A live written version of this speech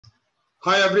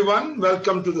Hi everyone,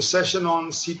 welcome to the session on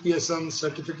CPSM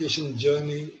certification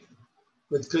journey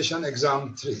with Krishan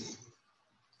exam 3.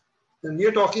 When we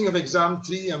are talking of exam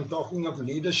 3, I'm talking of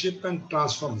leadership and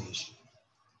transformation.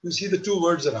 You see the two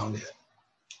words around here.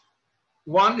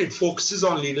 One, it focuses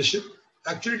on leadership.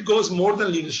 Actually, it goes more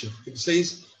than leadership. It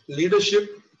says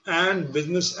leadership and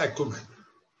business acumen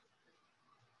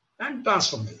and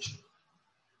transformation.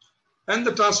 And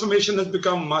the transformation has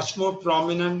become much more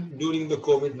prominent during the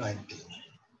COVID-19.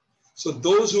 So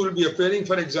those who will be appearing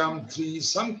for exam 3,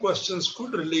 some questions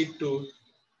could relate to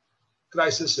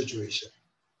crisis situation.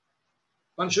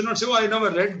 One should not say, oh, I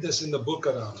never read this in the book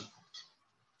around.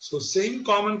 So same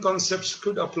common concepts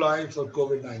could apply for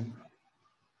COVID-19.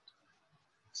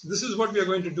 So this is what we are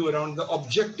going to do around. The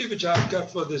objective which I have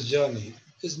kept for this journey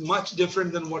is much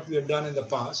different than what we have done in the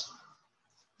past.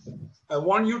 I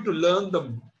want you to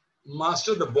learn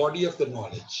master the body of the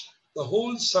knowledge. The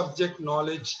whole subject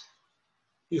knowledge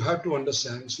you have to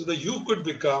understand so that you could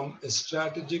become a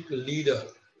strategic leader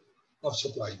of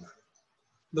supply management.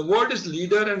 The word is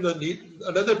leader and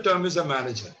another term is a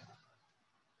manager.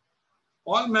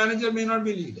 All manager may not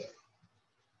be leader.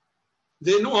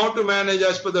 They know how to manage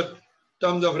as per the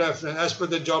terms of reference, as per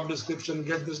the job description,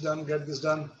 get this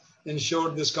done,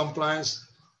 ensure this compliance,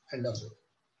 and that's it.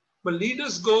 But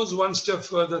leaders goes one step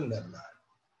further than that.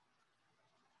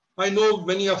 I know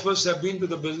many of us have been to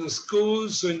the business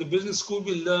schools. So in the business school,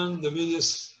 we learn the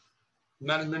various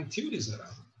management theories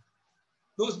around.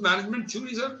 Those management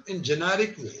theories are in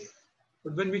generic way.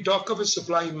 But when we talk of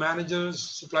supply managers,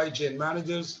 supply chain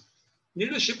managers,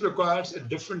 leadership requires a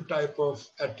different type of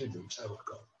attributes, I would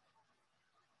call.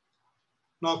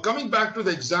 Now, coming back to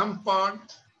the exam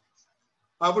part,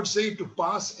 I would say to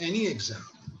pass any exam,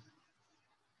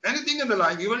 anything in the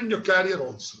life, even in your career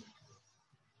also,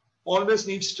 always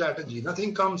needs strategy.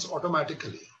 Nothing comes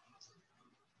automatically.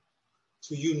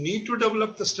 So you need to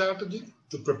develop the strategy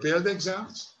to prepare the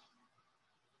exams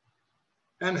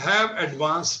and have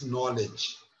advanced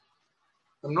knowledge.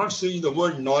 I'm not saying the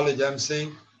word knowledge, I'm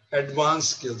saying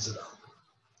advanced skills around.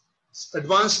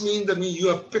 Advanced means that you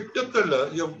have picked up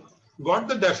you have got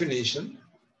the definition,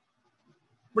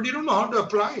 but you don't know how to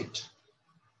apply it.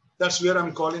 That's where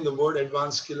I'm calling the word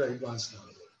advanced skill or advanced knowledge.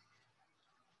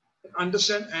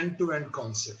 Understand end-to-end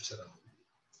concepts around.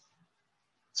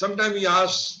 Sometimes we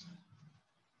ask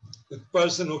the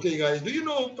person, okay guys, do you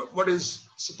know what is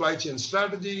supply chain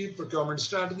strategy, procurement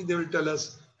strategy? They will tell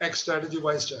us X strategy,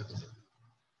 Y strategy.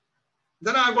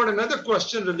 Then I've got another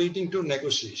question relating to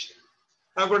negotiation.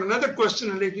 I've got another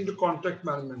question relating to contract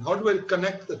management. How do I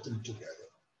connect the two together?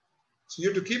 So you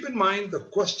have to keep in mind the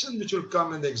questions which will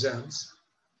come in the exams.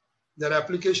 They're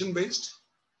application based.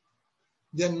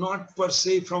 They're not per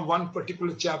se from one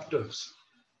particular chapter.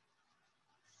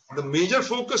 The major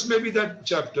focus may be that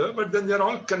chapter, but then they're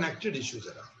all connected issues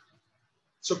around.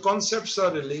 So concepts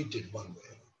are related one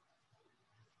way.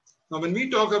 Now, when we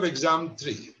talk of exam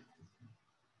 3,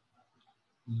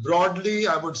 broadly,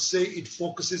 I would say it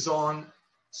focuses on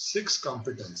 6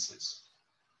 competencies.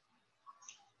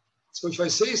 So if I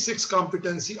say 6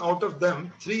 competencies, out of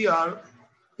them, 3 are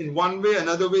in one way,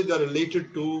 another way, they're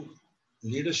related to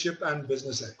leadership and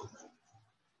business acumen.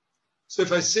 So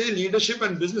if I say leadership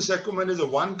and business acumen is a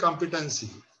one competency,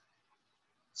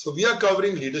 so we are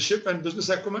covering leadership and business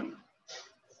acumen.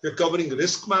 We're covering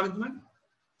risk management.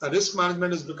 And risk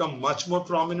management has become much more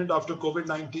prominent after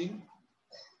COVID-19.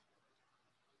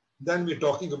 Then we're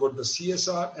talking about the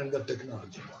CSR and the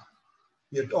technology part.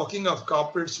 We are talking of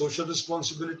corporate social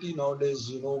responsibility. Nowadays,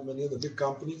 many of the big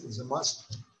companies is a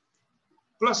must.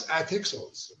 Plus ethics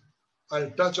also. I'll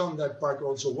touch on that part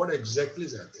also. What exactly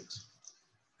is ethics?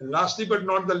 And lastly, but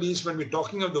not the least, when we're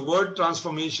talking of the word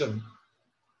transformation,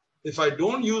 if I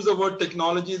don't use the word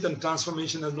technology, then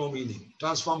transformation has no meaning.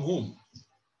 Transform whom?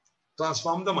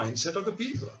 Transform the mindset of the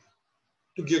people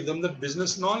to give them the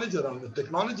business knowledge around the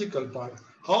technological part,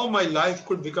 how my life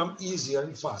could become easier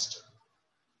and faster.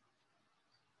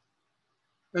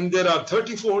 And there are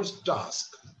 34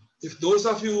 tasks. If those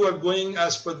of you who are going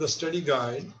as per the study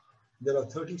guide, there are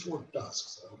 34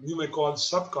 tasks. You may call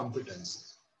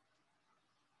sub-competencies.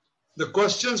 The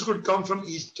questions could come from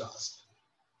each task.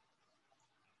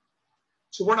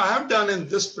 So what I have done in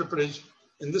this preparation,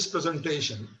 in this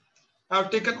presentation, I have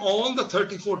taken all the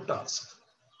 34 tasks.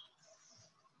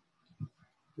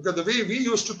 Because the way we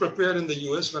used to prepare in the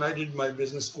US when I did my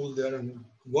business school there and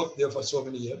worked there for so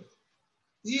many years,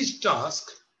 each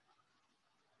task,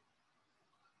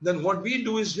 then what we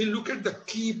do is we look at the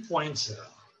key points here.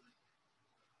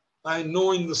 I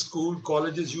know in the school,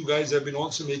 colleges, you guys have been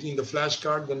also making the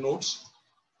flashcard, the notes.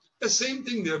 The same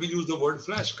thing there, we use the word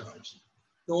flashcards.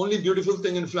 The only beautiful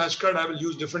thing in flashcard, I will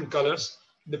use different colors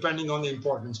depending on the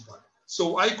importance part.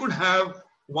 So I could have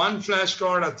one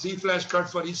flashcard or three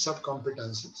flashcards for each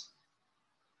sub-competencies.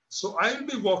 So I will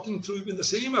be walking through in the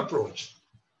same approach.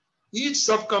 Each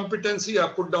sub-competency, I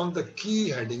put down the key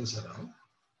headings around.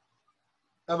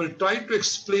 I will try to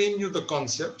explain you the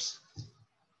concepts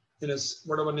in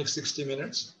whatever next 60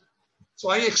 minutes. So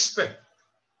I expect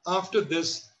after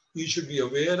this, you should be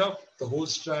aware of the whole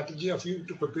strategy of you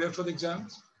to prepare for the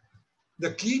exams.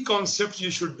 The key concepts,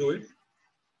 you should do it.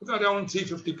 Around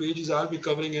 350 pages, I'll be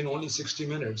covering in only 60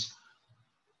 minutes.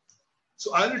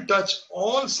 So I will touch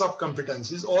all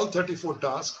sub-competencies, all 34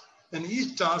 tasks, and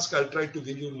each task I'll try to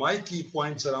give you my key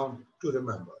points around to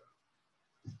remember.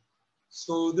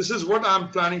 So this is what I'm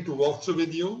planning to walk through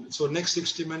with you. So next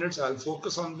 60 minutes, I'll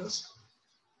focus on this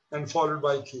and followed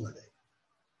by Q&A.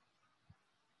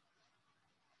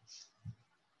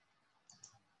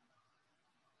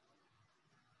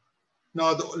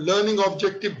 Now, the learning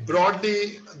objective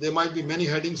broadly, there might be many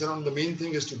headings around. The main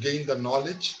thing is to gain the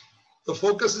knowledge. The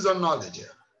focus is on knowledge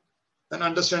here and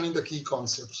understanding the key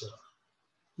concepts here.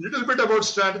 Little bit about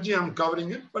strategy, I'm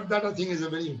covering it, but that I think is a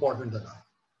very important enough.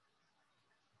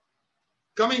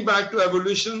 Coming back to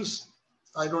evolutions,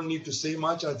 I don't need to say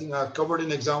much. I think I've covered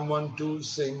in exam 1, 2,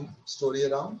 same story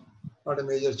around, not a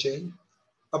major change.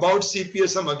 About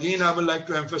CPSM, again, I would like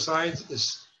to emphasize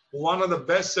is one of the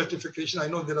best certifications. I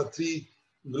know there are 3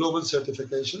 global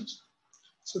certifications.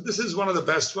 So this is one of the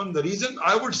best ones. The reason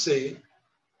I would say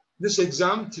this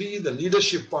exam 3, the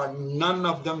leadership part, none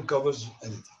of them covers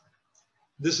anything.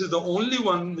 This is the only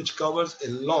one which covers a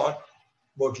lot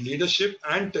about leadership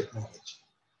and technology.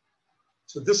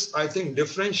 So this, I think,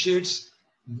 differentiates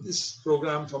this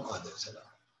program from others.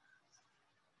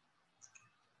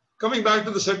 Coming back to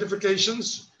the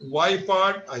certifications, why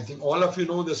part, I think all of you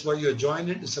know that's why you're joining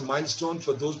it. It's a milestone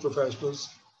for those professionals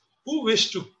who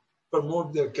wish to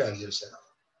promote their careers.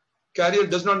 Career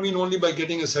does not mean only by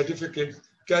getting a certificate.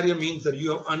 Career means that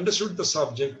you have understood the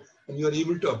subject and you are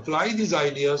able to apply these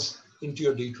ideas into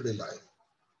your day-to-day life.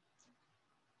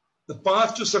 The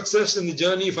path to success in the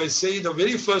journey, if I say the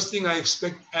very first thing I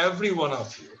expect every one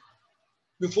of you,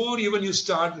 before even you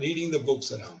start reading the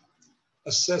books around,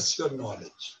 assess your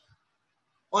knowledge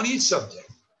on each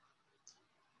subject.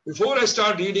 Before I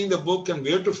start reading the book and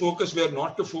where to focus, where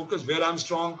not to focus, where I'm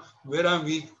strong, where I'm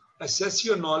weak, assess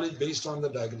your knowledge based on the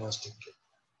diagnostic kit.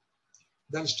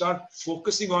 Then start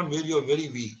focusing on where you're very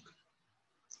weak.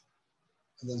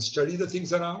 And then study the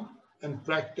things around and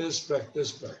practice,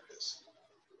 practice, practice.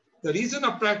 The reason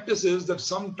of practice is that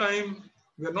sometimes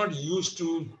we're not used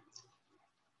to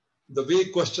the way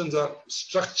questions are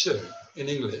structured in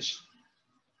English.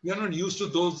 We are not used to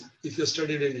those if you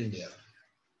studied in India.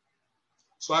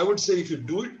 So I would say if you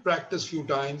do it, practice few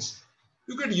times,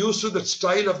 you get used to the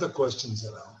style of the questions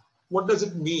around. What does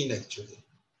it mean actually?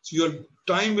 So your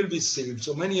time will be saved.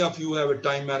 So many of you have a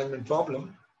time management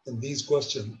problem in these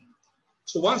questions.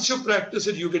 So once you practice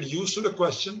it, you get used to the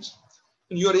questions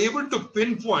and you are able to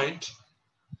pinpoint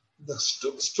the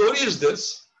story is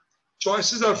this,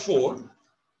 choices are 4,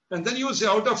 and then you will say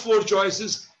out of 4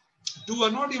 choices, 2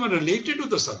 are not even related to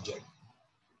the subject.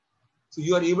 So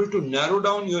you are able to narrow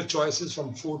down your choices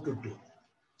from 4 to 2.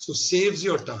 So saves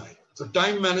your time. So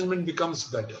time management becomes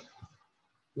better.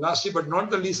 Lastly, but not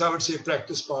the least, I would say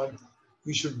practice part.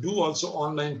 We should do also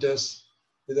online tests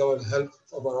with our help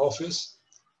of our office.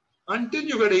 Until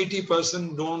you get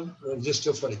 80%, don't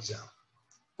register for exam.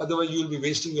 Otherwise, you'll be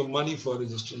wasting your money for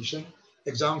registration.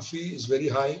 Exam fee is very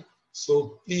high.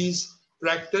 So please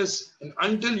practice. And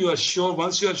until you are sure,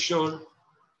 once you are sure,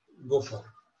 go for it.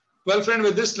 Well, friend,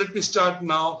 with this, let me start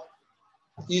now,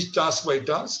 each task by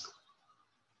task.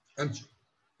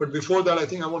 But before that, I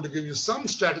think I want to give you some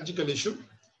strategical issue.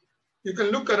 You can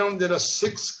look around, there are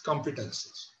 6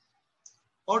 competencies.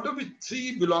 Out of which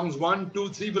 3 belongs, 1, 2,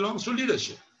 3 belongs to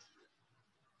leadership.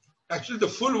 Actually, the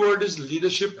full word is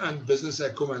leadership and business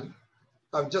acumen.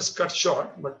 I've just cut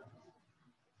short, but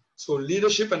so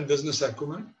leadership and business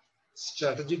acumen,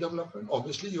 strategy development.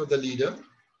 Obviously, you're the leader.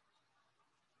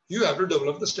 You have to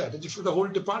develop the strategy for the whole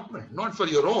department, not for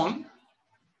your own,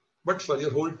 but for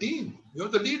your whole team. You're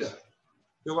the leader.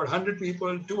 You've got 100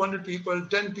 people, 200 people,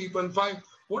 10 people, 5,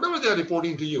 whatever they are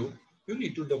reporting to you, you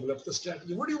need to develop the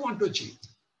strategy. What do you want to achieve?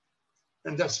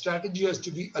 And that strategy has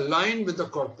to be aligned with the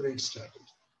corporate strategy.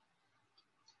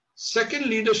 Second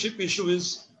leadership issue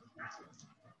is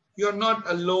you're not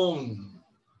alone.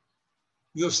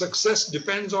 Your success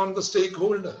depends on the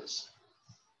stakeholders.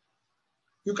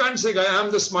 You can't say, I'm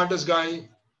the smartest guy,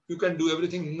 you can do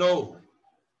everything. No.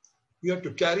 You have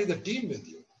to carry the team with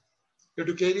you. You have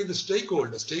to carry the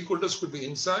stakeholders. Stakeholders could be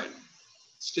inside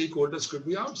Stakeholders could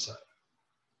be outside.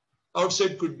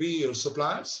 Outside could be your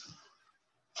suppliers.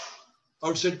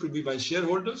 Outside could be my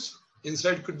shareholders.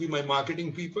 Inside could be my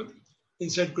marketing people.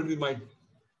 Inside could be my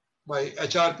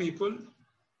HR people,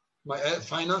 my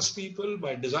finance people,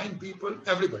 my design people,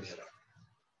 everybody around.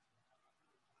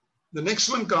 The next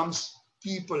one comes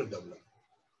people development.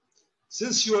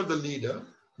 Since you are the leader,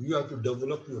 you have to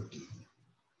develop your team.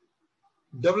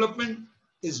 Development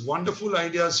is wonderful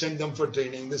idea, send them for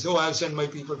training. They say, oh, I'll send my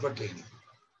people for training.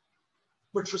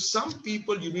 But for some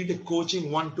people, you need a coaching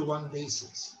one-to-one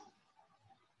basis.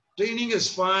 Training is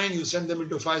fine. You send them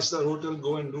into a 5-star hotel,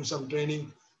 go and do some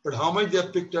training. But how much they're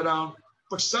picked around.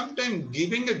 But sometimes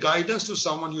giving a guidance to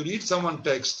someone, you read someone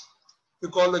text, you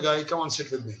call the guy, come on,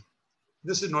 sit with me.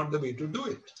 This is not the way to do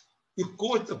it. You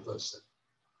coach the person.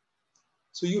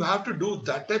 So you have to do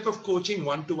that type of coaching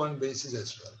one-to-one basis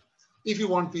as well, if you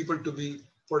want people to be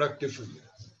productive for you.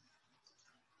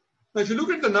 Now, if you look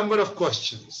at the number of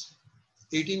questions,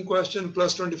 18 questions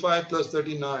plus 25 plus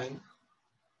 39,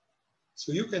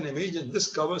 so you can imagine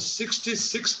this covers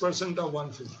 66% of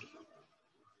 150.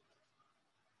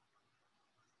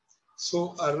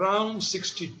 So around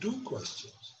 62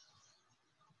 questions.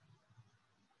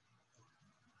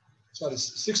 Sorry,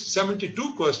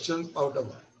 72 questions out of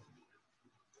 1.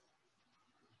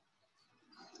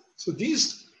 So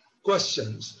these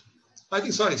questions,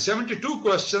 72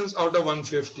 questions out of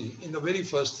 150 in the very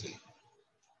first 3.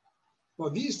 Now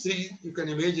these 3, you can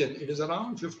imagine, it is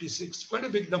around 56, quite a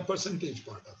big percentage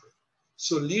part of it.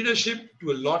 So leadership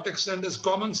to a lot extent is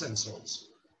common sense also.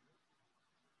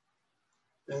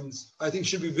 And I think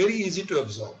should be very easy to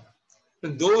absorb.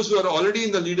 And those who are already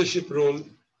in the leadership role,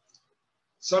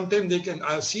 sometimes they can,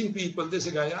 I've seen people, they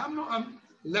say, guy, I'm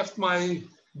left my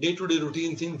day-to-day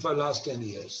routine thing for the last 10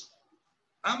 years.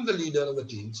 I'm the leader of the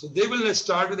team. So they will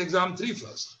start with exam 3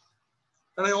 first.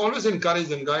 And I always encourage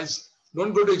them, guys,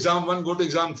 don't go to exam 1, go to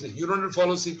exam 3. You don't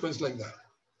follow sequence like that.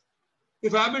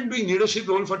 If I've been doing leadership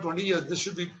role for 20 years, this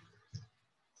should be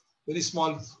very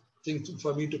small thing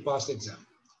for me to pass the exam.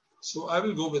 So I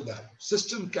will go with that.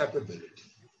 System capability.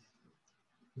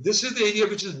 This is the area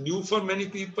which is new for many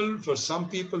people. For some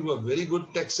people who are very good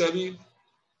tech savvy,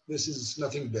 this is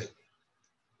nothing big.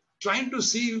 Trying to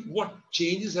see what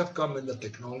changes have come in the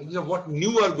technology and what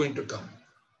new are going to come.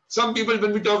 Some people,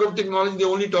 when we talk of technology, they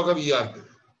only talk of ERP.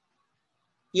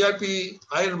 ERP,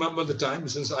 I remember the time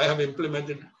since I have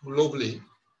implemented globally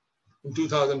in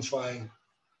 2005.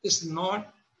 It's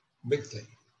not a big thing.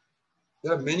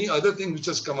 There are many other things which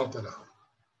has come up around.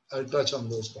 I'll touch on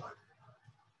those parts.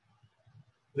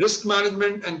 Risk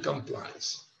management and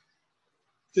compliance.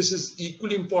 This is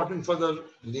equally important for the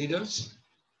leaders.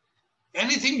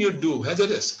 Anything you do has a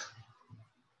risk.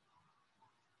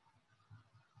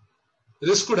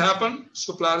 Risk could happen,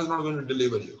 supplier is not going to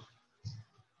deliver you.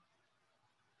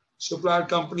 Supplier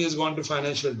company has gone to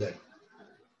financial debt.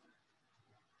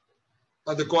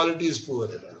 Or the quality is poor.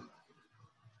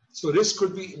 So risk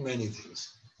could be many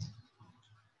things.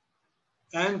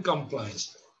 And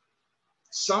compliance.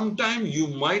 Sometimes you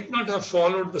might not have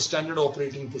followed the standard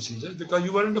operating procedures because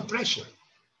you were under pressure.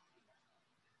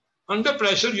 Under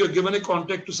pressure, you're given a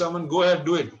contract to someone, go ahead,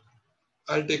 do it.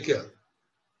 I'll take care.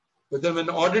 But then when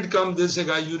the audit comes, they say,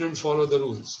 guy, you didn't follow the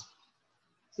rules.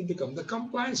 It becomes the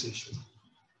compliance issue.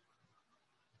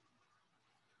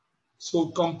 So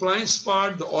compliance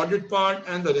part, the audit part,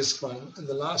 and the risk part. And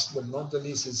the last but not the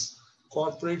least is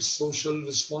corporate social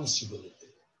responsibility.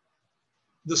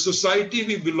 The society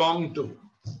we belong to,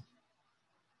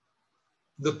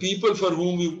 the people for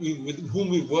whom with whom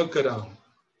we work around,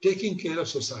 taking care of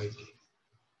society.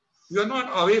 You are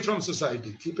not away from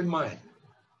society, keep in mind.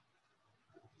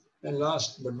 And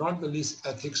last but not the least,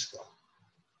 ethics part.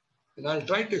 And I'll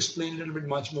try to explain a little bit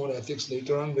much more ethics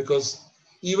later on, because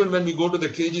even when we go to the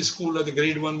KG school or the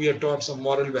grade 1, we are taught some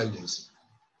moral values.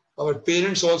 Our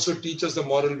parents also teach us the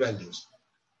moral values.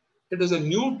 It is a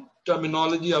new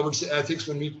terminology, I would say, ethics,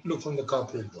 when we look from the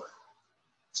corporate world.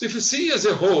 So if you see as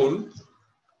a whole,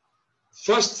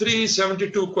 first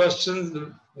 372 questions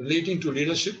relating to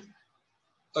leadership,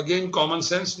 again, common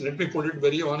sense, let me put it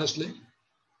very honestly.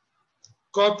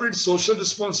 Corporate social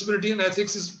responsibility and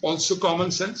ethics is also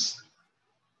common sense.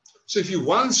 So if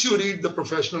once you read the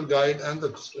professional guide and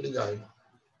the study guide,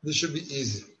 this should be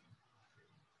easy.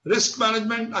 Risk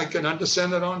management, I can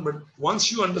understand around, but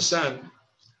once you understand,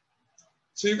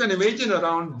 so you can imagine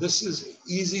around, this is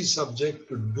easy subject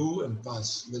to do and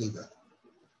pass very well.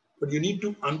 But you need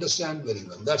to understand very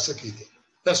well. That's the key thing.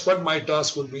 That's what my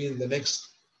task will be in the next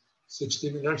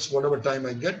 60 minutes, whatever time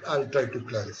I get, I'll try to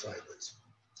clarify this.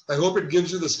 I hope it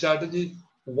gives you the strategy,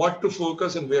 what to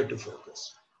focus and where to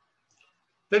focus.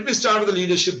 Let me start with the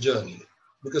leadership journey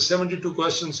because 72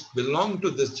 questions belong to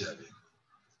this journey.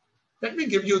 Let me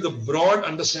give you the broad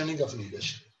understanding of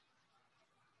leadership.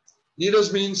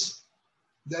 Leaders means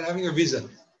they're having a vision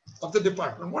of the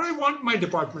department. What I want my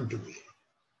department to be.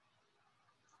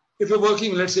 If you're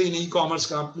working, let's say, in an e-commerce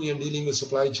company and dealing with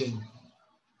supply chain,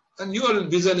 and your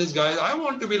vision is, guys, I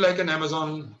want to be like an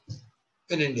Amazon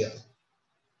in India.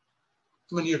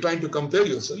 When you're trying to compare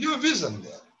yourself, you have vision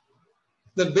there.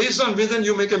 Then based on vision,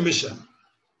 you make a mission.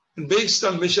 And based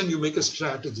on mission, you make a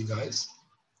strategy, guys.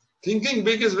 Thinking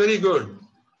big is very good.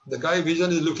 The guy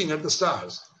vision is looking at the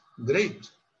stars. Great.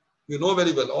 You know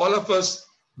very well. All of us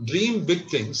dream big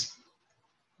things,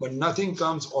 but nothing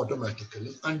comes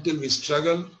automatically until we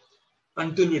struggle,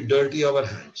 until we dirty our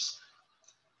hands.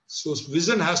 So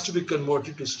vision has to be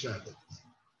converted to strategy.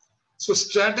 So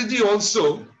strategy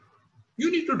also,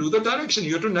 you need to do the direction.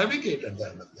 You have to navigate at the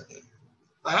end of the day.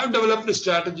 I have developed a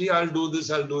strategy. I'll do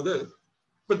this, I'll do this.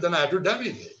 But then I have to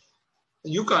navigate.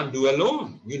 You can't do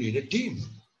alone. You need a team.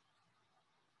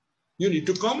 You need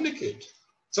to communicate.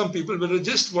 Some people will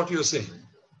resist what you're saying.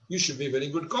 You should be a very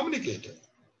good communicator.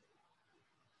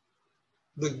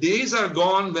 The days are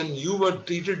gone when you were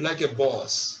treated like a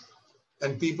boss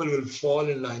and people will fall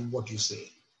in line what you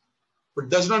say. But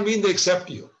does not mean they accept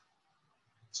you.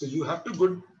 So you have to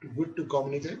good to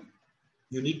communicate.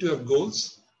 You need to have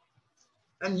goals.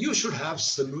 And you should have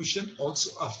solution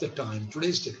also after time,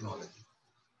 today's technology.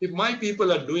 If my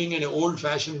people are doing in an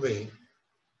old-fashioned way,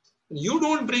 you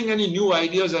don't bring any new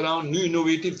ideas around, new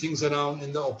innovative things around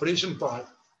in the operation part,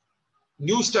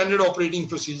 new standard operating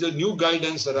procedure, new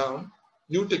guidance around,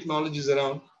 new technologies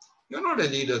around, you're not a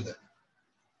leader then.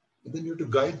 But then you have to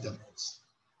guide them also.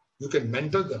 You can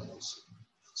mentor them also.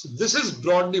 So this is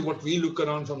broadly what we look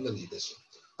around from the leadership.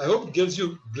 I hope it gives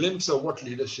you a glimpse of what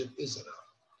leadership is around.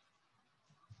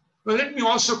 Well, let me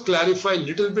also clarify a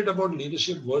little bit about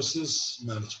leadership versus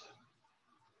management.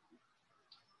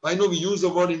 I know we use the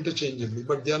word interchangeably,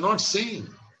 but they are not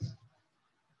same.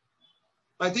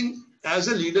 I think as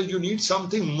a leader, you need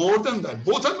something more than that.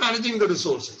 Both are managing the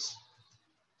resources.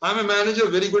 I'm a manager,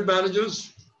 very good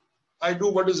managers. I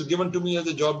do what is given to me as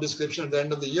a job description at the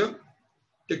end of the year.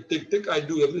 Tick, tick, tick. I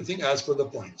do everything as per the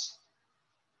points.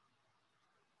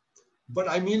 But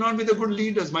I may not be the good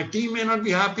leaders. My team may not be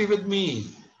happy with me.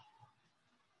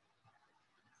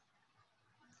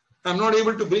 I'm not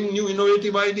able to bring new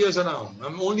innovative ideas around.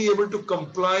 I'm only able to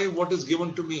comply what is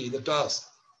given to me, the task.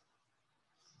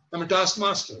 I'm a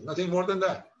taskmaster, nothing more than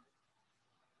that.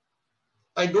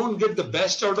 I don't get the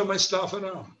best out of my staff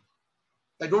around.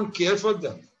 I don't care for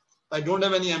them. I don't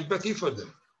have any empathy for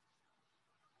them.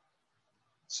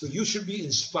 So you should be an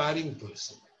inspiring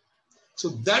person. So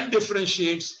that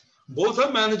differentiates, both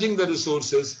are managing the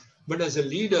resources, but as a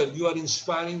leader, you are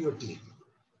inspiring your team.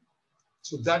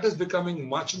 So that is becoming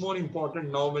much more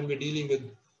important now when we're dealing with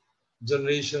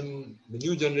generation, the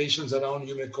new generations around,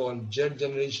 you may call Z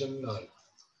generation or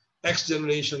X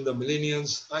generation, the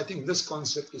millennials. I think this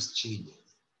concept is changing.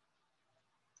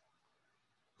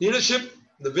 Leadership,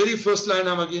 the very first line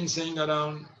I'm again saying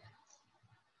around,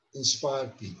 inspire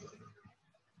people.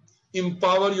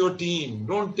 Empower your team.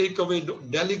 Don't take away,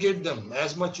 delegate them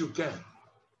as much you can.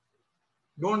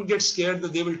 Don't get scared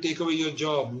that they will take away your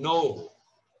job. No.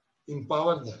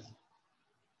 Empower them.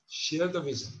 Share the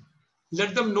vision.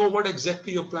 Let them know what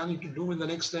exactly you're planning to do in the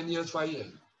next 10 years, 5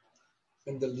 years.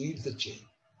 And they lead the change.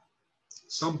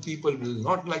 Some people will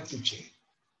not like to change.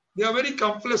 They are very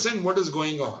complacent in what is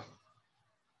going on.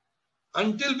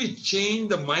 Until we change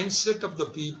the mindset of the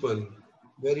people,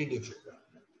 very difficult.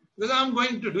 Because I'm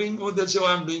going to doing, oh, that's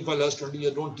what I'm doing for the last 20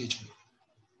 years, don't teach me.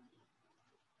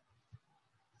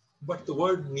 But the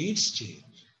world needs change.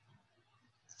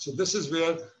 So this is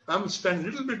where I'm spending a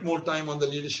little bit more time on the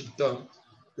leadership term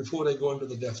before I go into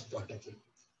the depth part of it.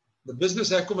 The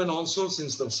business acumen also,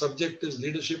 since the subject is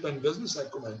leadership and business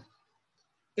acumen.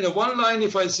 In a one line,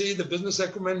 if I say the business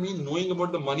acumen means knowing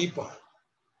about the money part.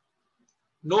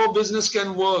 No business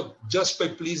can work just by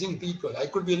pleasing people. I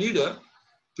could be a leader,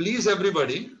 please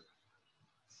everybody.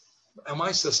 Am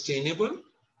I sustainable?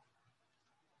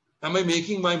 Am I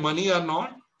making my money or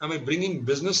not? Am I bringing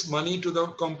business money to the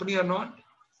company or not?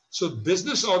 So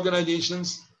business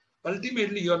organizations,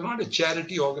 ultimately you are not a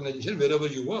charity organization wherever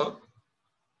you work.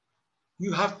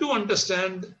 You have to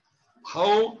understand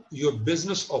how your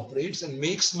business operates and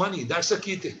makes money. That's the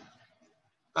key thing.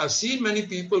 I've seen many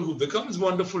people who become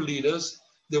wonderful leaders.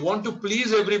 They want to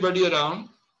please everybody around.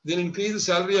 They'll increase the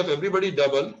salary of everybody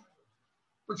double.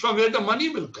 But from where the money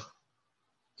will come?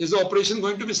 Is the operation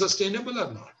going to be sustainable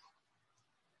or not?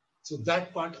 So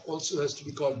that part also has to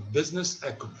be called business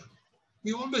acumen.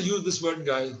 We always use this word,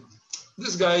 guys.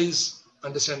 These guys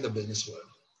understand the business world.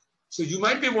 So you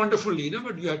might be a wonderful leader,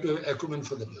 but you have to have acumen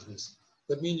for the business.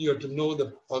 That means you have to know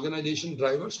the organization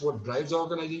drivers, what drives the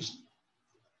organization,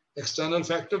 external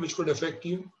factor which could affect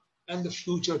you, and the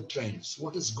future trends,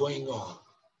 what is going on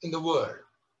in the world.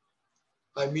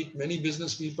 I meet many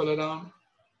business people around.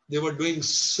 They were doing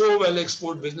so well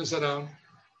export business around.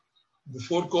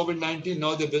 Before COVID-19,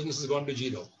 now their business has gone to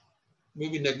zero,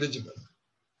 maybe negligible,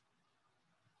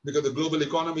 because the global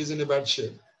economy is in a bad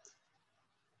shape.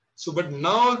 So, but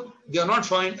now they are not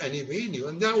finding any way new,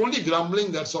 and they are only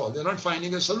grumbling, that's all. They're not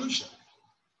finding a solution.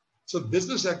 So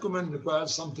business acumen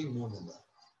requires something more than that.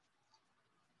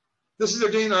 This is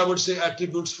again, I would say,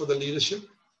 attributes for the leadership.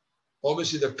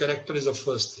 Obviously, the character is the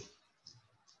first thing.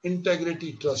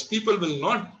 Integrity, trust. People will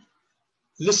not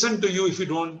listen to you if you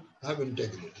don't have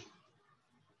integrity.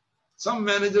 Some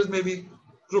managers may be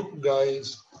crook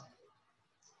guys,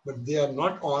 but they are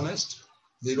not honest.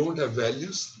 They don't have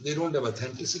values. They don't have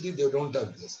authenticity. They don't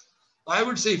have this. I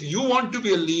would say if you want to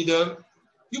be a leader,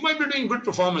 you might be doing good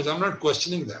performance. I'm not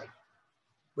questioning that.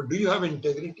 But do you have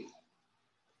integrity?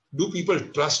 Do people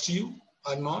trust you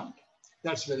or not?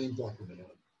 That's very important.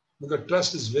 Because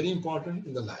trust is very important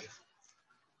in the life.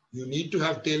 You need to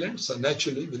have talents. So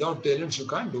naturally, without talents, you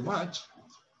can't do much.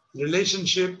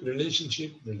 Relationship.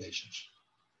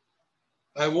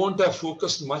 I won't have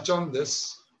focused much on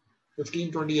this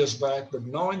 15, 20 years back, but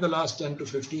now in the last 10 to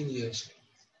 15 years,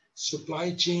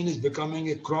 supply chain is becoming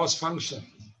a cross function.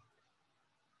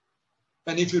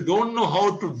 And if you don't know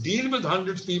how to deal with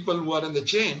hundreds of people who are in the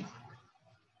chain,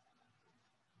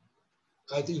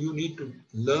 I think you need to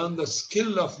learn the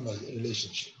skill of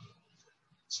relationship.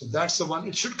 So that's the one.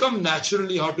 It should come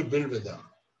naturally how to build with them.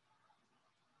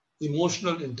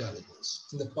 Emotional intelligence.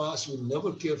 In the past, we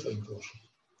never cared for emotion.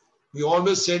 We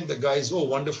always said the guys, oh,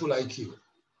 wonderful IQ.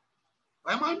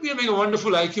 I might be having a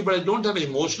wonderful IQ, but I don't have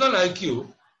emotional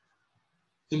IQ,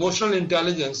 emotional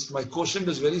intelligence. My quotient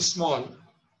is very small.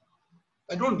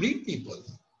 I don't read people.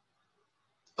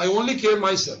 I only care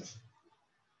myself.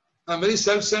 I'm very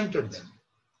self-centered then.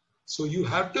 So you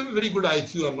have to have a very good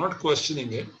IQ. I'm not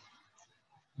questioning it.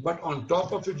 But on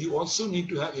top of it, you also need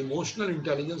to have emotional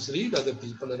intelligence, read other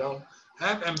people around,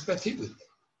 have empathy with them.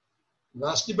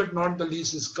 Lastly, but not the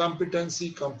least, is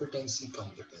competency.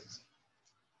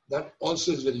 That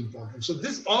also is very important. So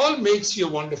this all makes you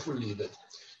a wonderful leader.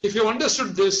 If you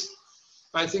understood this,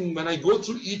 I think when I go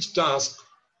through each task,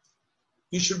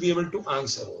 you should be able to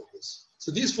answer all this.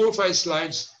 So these 4 or 5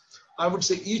 slides, I would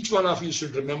say each one of you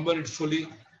should remember it fully.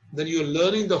 Then you're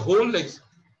learning the whole,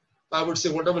 I would say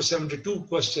whatever 72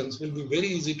 questions will be very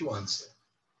easy to answer.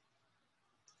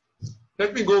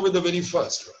 Let me go with the very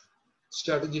first one,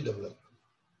 strategy development.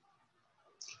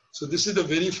 So this is the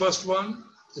very first one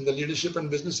in the leadership and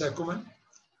business acumen.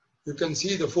 You can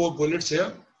see the 4 bullets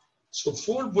here. So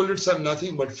 4 bullets are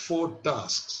nothing but 4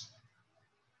 tasks.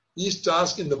 Each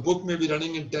task in the book may be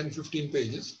running in 10, 15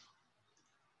 pages.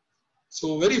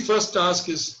 So very first task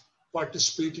is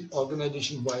participate in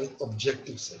organization-wide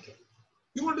objective setting.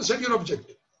 You want to set your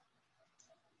objective.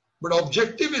 But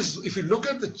objective is, if you look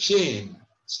at the chain,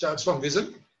 starts from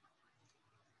vision,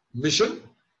 mission,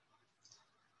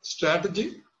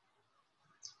 strategy,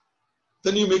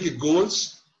 then you make it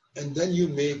goals, and then you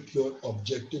make your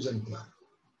objectives and plan.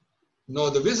 Now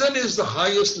the vision is the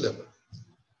highest level.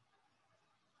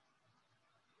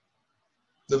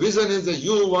 The vision is that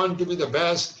you want to be the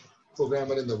best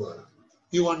programmer in the world.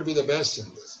 You want to be the best in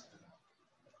this.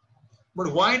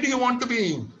 But why do you want to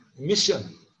be mission?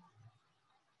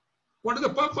 What is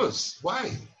the purpose?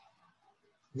 Why?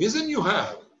 Vision you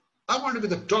have. I want to be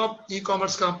the top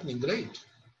e-commerce company. Great.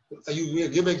 You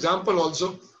give example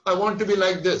also. I want to be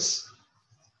like this.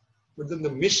 But then the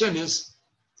mission is,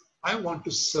 I want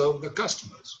to serve the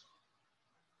customers.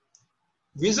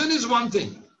 Vision is one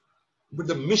thing, but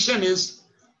the mission is,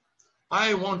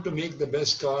 I want to make the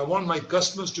best car. I want my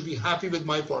customers to be happy with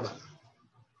my product.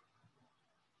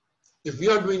 If we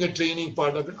are doing a training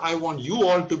part of it, I want you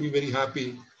all to be very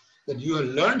happy that you have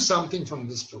learned something from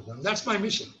this program. That's my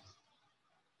mission.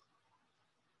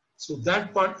 So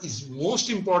that part is most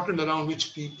important, around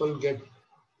which people get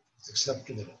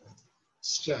accepted.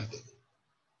 Strategy.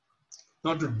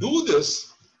 Now to do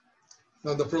this,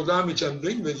 now the program which I'm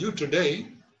doing with you today,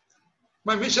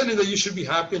 my mission is that you should be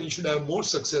happy and you should have more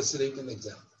success rate in the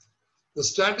exam. The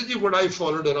strategy what I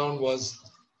followed around was,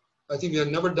 I think we have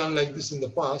never done like this in the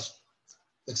past,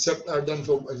 except I've done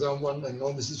for exam 1 and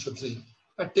now this is for 3.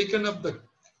 I've taken up the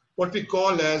what we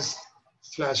call as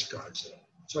flashcards.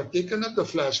 So I've taken up the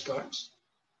flashcards,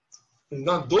 and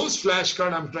now those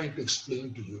flashcards I'm trying to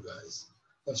explain to you guys.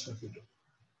 That's what we do.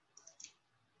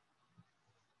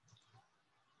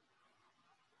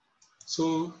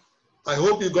 So I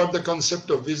hope you got the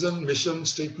concept of vision, mission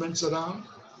statements around.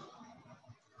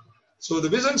 So the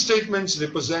vision statements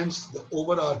represents the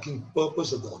overarching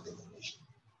purpose of the organization.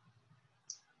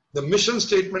 The mission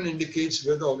statement indicates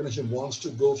where the organization wants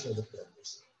to go for the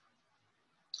purpose.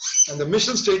 And the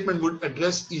mission statement would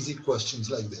address easy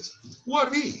questions like this. Who are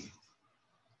we?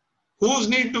 Whose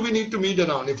need do we need to meet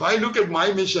around? If I look at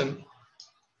my mission,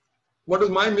 what is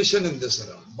my mission in this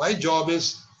around? My job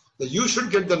is that you should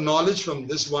get the knowledge from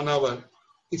this 1 hour.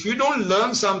 If you don't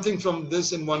learn something from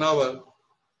this in 1 hour,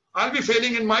 I'll be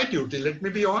failing in my duty. Let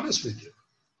me be honest with you.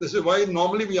 This is why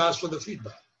normally we ask for the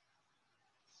feedback.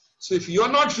 So if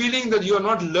you're not feeling that you are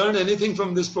not learned anything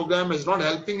from this program, is not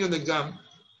helping you in the exam,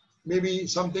 maybe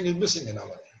something is missing in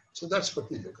our end. So that's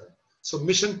what we look at. So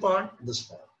mission part, this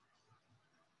part.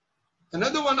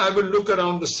 Another one I will look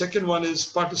around, the second one is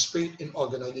participate in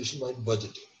organization-wide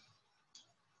budgeting.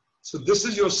 So this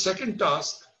is your second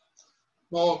task.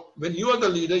 Now, when you are the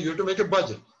leader, you have to make a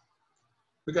budget.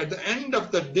 Because at the end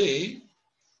of the day,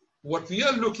 what we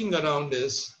are looking around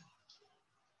is,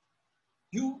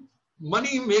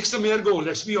 money makes the mayor go,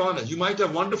 let's be honest. You might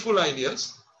have wonderful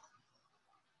ideas.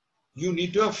 You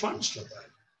need to have funds for that.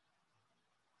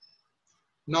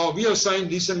 Now, we have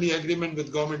signed recently agreement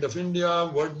with Government of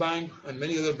India, World Bank, and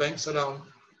many other banks around,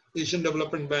 Asian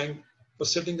Development Bank, for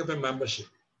setting up a membership.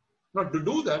 Now, to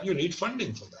do that, you need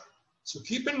funding for that. So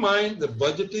keep in mind that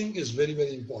budgeting is very,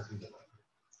 very important.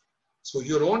 So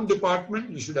your own department,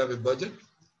 you should have a budget,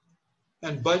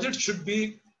 and budget should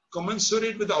be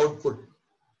commensurate with the output.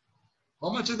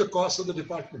 How much is the cost of the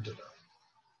department today?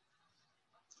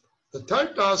 The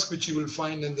third task which you will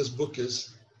find in this book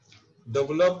is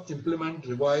develop, implement,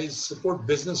 revise, support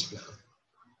business plan.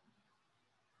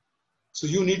 So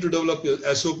you need to develop your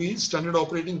SOPs, standard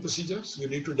operating procedures. You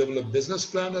need to develop business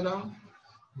plan around.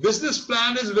 Business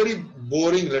plan is very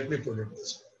boring, let me put it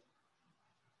this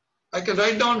way. I can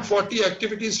write down 40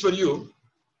 activities for you,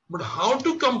 but how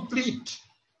to complete?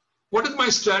 What is my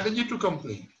strategy to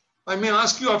complete? I may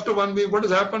ask you after 1 week, what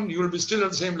has happened? You will be still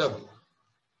at the same level.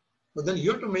 But then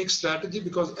you have to make strategy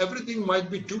because everything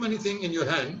might be too many things in your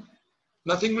hand.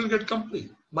 Nothing will get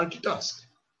complete, multitask.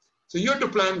 So you have to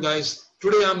plan, guys,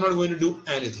 today I'm not going to do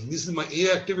anything. This is my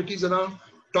A activities around,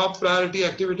 top priority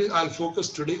activities. I'll focus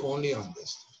today only on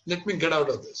this. Let me get out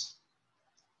of this.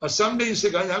 Or someday you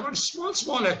say, guys, I've got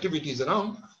small activities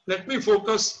around. Let me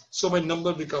focus so my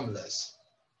number become less.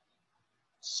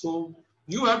 So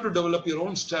you have to develop your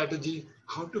own strategy,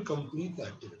 how to complete the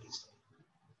activities.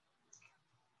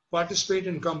 Participate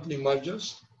in company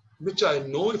mergers, which I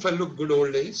know if I look good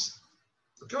old days,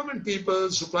 procurement people,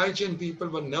 supply chain people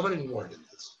were never involved in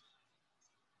this.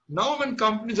 Now when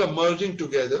companies are merging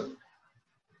together,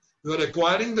 you are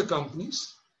acquiring the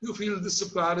companies, you feel this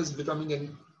supplier is becoming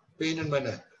a pain in my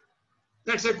neck.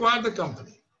 Let's acquire the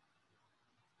company.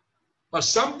 Or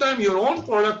sometimes your own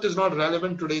product is not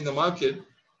relevant today in the market.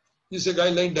 You say, guy,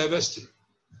 like divest it.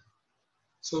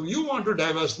 So you want to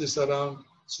divest this around.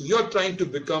 So you're trying to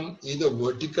become either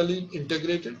vertically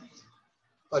integrated,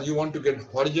 or you want to get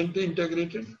horizontally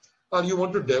integrated, or you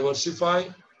want to diversify.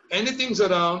 Anything's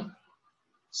around.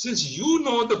 Since you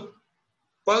know the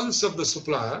pulse of the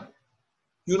supplier,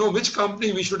 you know which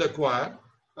company we should acquire.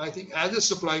 I think as a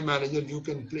supply manager, you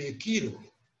can play a key role.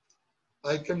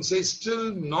 I can say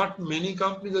still not many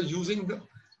companies are using the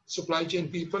supply chain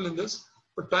people in this,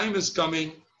 but time is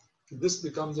coming. This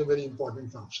becomes a very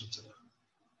important function.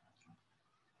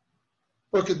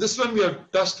 Okay, this one we have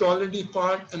touched already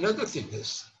part. Another thing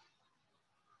is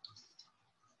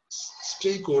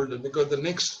stakeholder, because the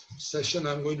next session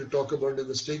I'm going to talk about is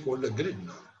the stakeholder grid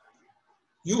now.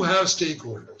 You have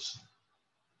stakeholders.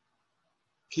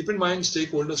 Keep in mind,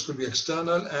 stakeholders could be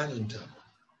external and internal.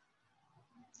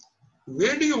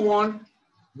 Where do you want,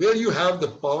 where you have the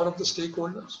power of the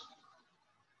stakeholders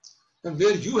and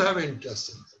where you have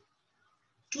interest in them?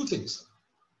 Two things.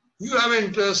 You have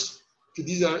interest,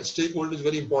 these are stakeholders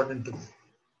very important to me.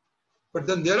 But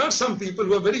then there are some people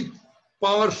who are very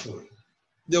powerful.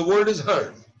 Their word is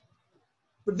heard.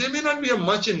 But they may not be of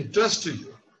much interest to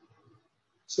you.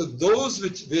 So those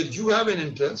where you have an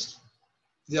interest,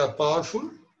 they are powerful,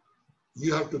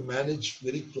 you have to manage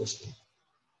very closely.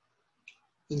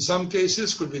 In some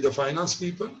cases, could be the finance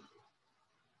people.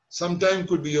 Sometimes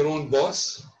could be your own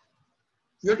boss.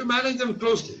 You have to manage them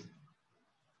closely.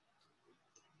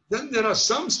 Then there are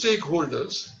some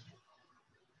stakeholders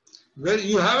where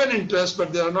you have an interest,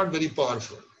 but they are not very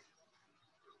powerful.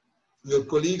 Your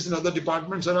colleagues in other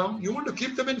departments around, you want to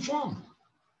keep them informed.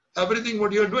 Everything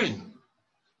what you are doing.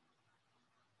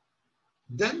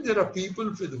 Then there are people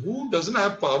with who doesn't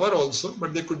have power also,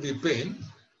 but they could be pain.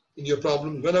 in your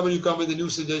problem. Whenever you come with a new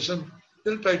suggestion,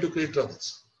 they'll try to create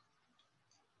troubles.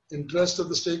 Interest of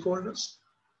the stakeholders.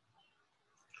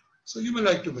 So you may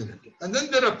like to manage it. And then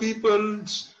there are people,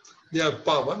 they have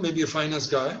power, maybe a finance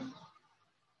guy,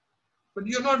 but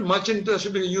you're not much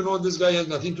interested because you know this guy has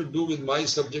nothing to do with my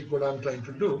subject, what I'm trying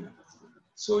to do.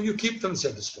 So you keep them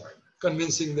satisfied,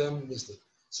 convincing them this thing.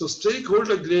 So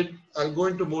stakeholder grid, I'll go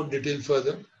into more detail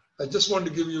further. I just want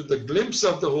to give you the glimpse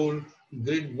of the whole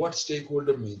grid, what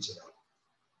stakeholder means around.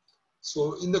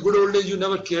 So in the good old days, you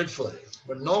never cared for it.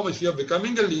 But now if you're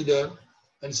becoming a leader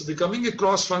and it's becoming a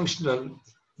cross-functional,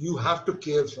 you have to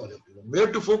care for it.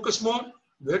 Where to focus more,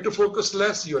 where to focus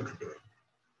less, you have to do it.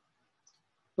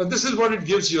 But this is what it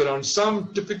gives you around.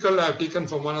 Some typical I've taken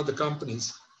from one of the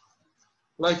companies.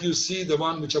 Like you see, the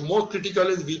one which are more critical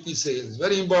is VP sales,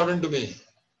 very important to me.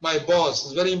 My boss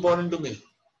is very important to me.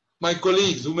 My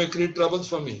colleagues who may create troubles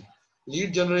for me.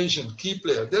 Lead generation, key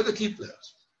player, they're the key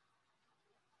players.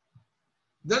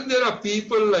 Then there are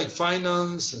people like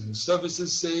finance and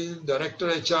services sales, director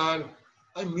HR.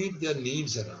 I meet their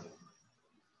needs around.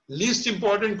 Least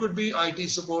important could be IT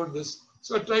support, this.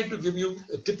 So I tried to give you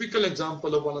a typical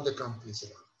example of one of the companies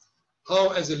around.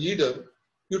 How as a leader,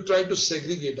 you try to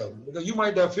segregate out. Because you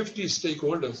might have 50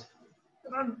 stakeholders.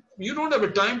 You don't have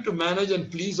a time to manage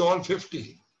and please all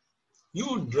 50.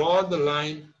 You draw the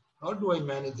line, how do I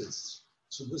manage this?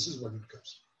 So this is what it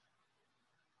comes.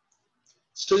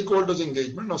 Stakeholders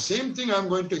engagement. Now same thing I'm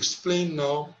going to explain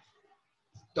now,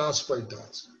 task by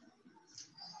task.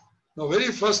 Now very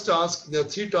first task, there are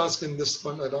 3 tasks in this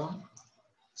one around.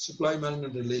 Supply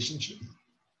management relationship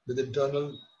with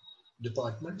internal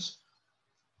departments.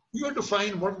 You have to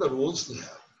find what the roles they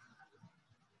have.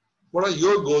 What are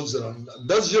your goals around that?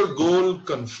 Does your goal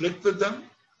conflict with them?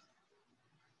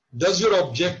 Does your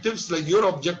objectives, like your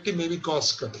objective may be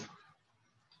cost cutting.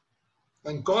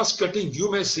 And cost cutting,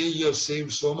 you may say you have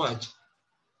saved so much,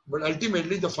 but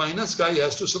ultimately the finance guy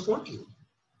has to support you.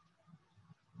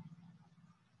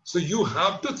 So you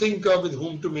have to think of with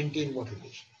whom to maintain what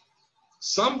relation.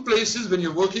 Some places when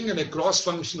you're working in a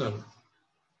cross-functional,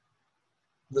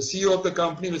 the CEO of the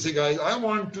company will say, guys, I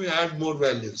want to add more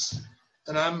values.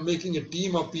 And I'm making a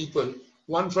team of people,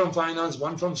 one from finance,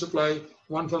 one from supply,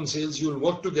 one from sales. You'll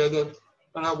work together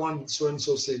and I want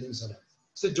so-and-so savings.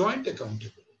 It's a joint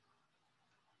accountability.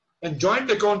 And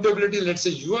joint accountability, let's say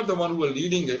you are the one who are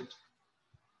leading it.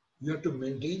 You have to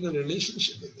maintain a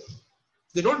relationship with them.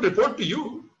 They don't report to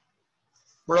you,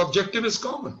 but objective is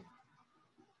common.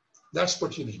 That's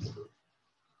what you need to do.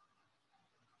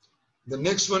 The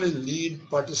next one is lead,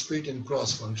 participate in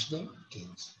cross-functional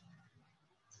teams.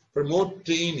 Promote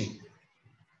training.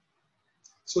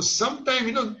 So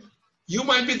sometimes, you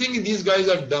might be thinking these guys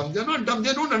are dumb. They're not dumb.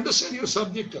 They don't understand your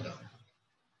subject around.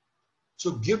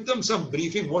 So give them some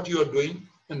briefing what you are doing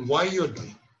and why you are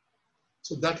doing.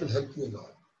 So that will help you a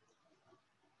lot.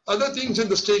 Other things in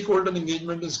the stakeholder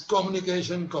engagement is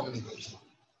communication.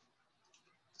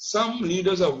 Some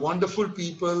leaders are wonderful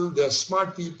people, they are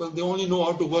smart people, they only know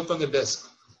how to work on the desk.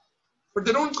 But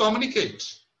they don't communicate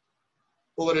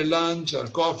over a lunch or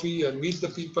coffee or meet the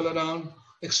people around,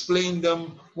 explain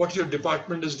them what your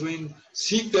department is doing,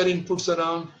 seek their inputs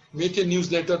around, make a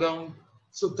newsletter around.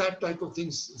 So that type of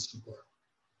things is important.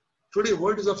 Today,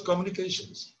 word is of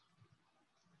communications,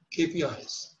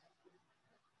 KPIs,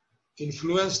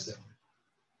 influence them.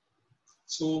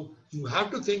 So you have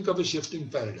to think of a shifting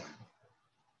paradigm.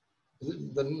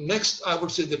 The next, I would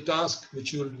say, the task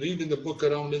which you will read in the book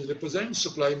around is represent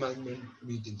supply management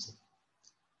meetings.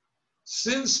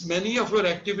 Since many of our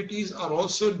activities are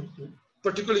also,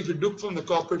 particularly if you look from the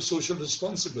corporate social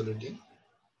responsibility,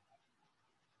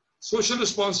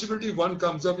 one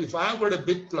comes up, if I have got a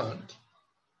big plant,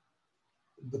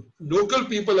 the local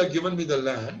people are given me the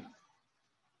land,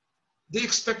 they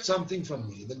expect something from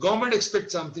me. The government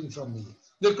expects something from me.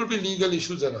 There could be legal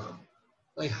issues around.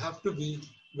 I have to be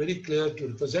very clear to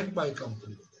represent my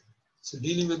company with them. So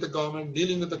dealing with the government,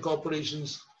 dealing with the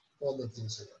corporations, all the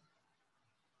things around.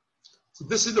 So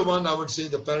this is the one I would say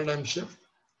the paradigm shift.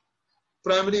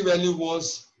 Primary value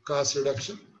was cost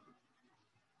reduction.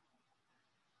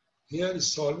 Here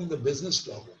is solving the business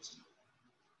problems.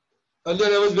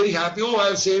 Earlier I was very happy, I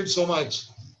have saved so much.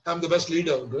 I'm the best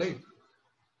leader, great.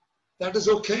 That is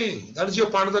okay. That is your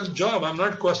part of the job. I'm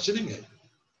not questioning it.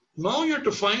 Now you have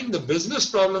to find the business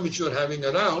problem which you are having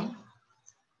around.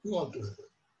 You have to have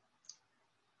it.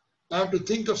 I have to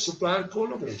think of supplier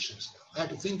collaborations. I have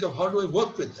to think of how do I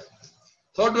work with them?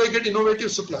 How do I get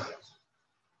innovative suppliers?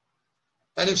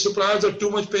 And if suppliers are too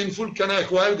much painful, can I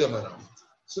acquire them around?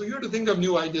 So you have to think of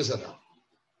new ideas around.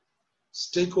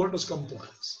 Stakeholders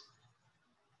compliance.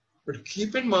 But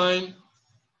keep in mind,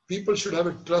 people should have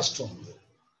a trust on you.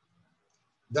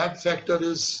 That factor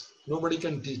is nobody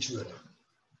can teach you around.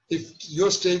 If your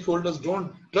stakeholders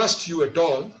don't trust you at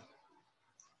all,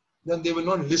 then they will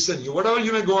not listen to you. Whatever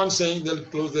you may go on saying, they'll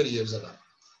close their ears around.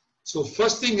 So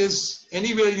first thing is,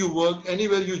 anywhere you work,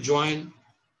 anywhere you join,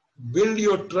 build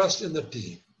your trust in the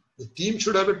team. The team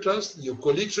should have a trust, your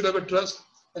colleagues should have a trust,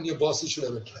 and your bosses should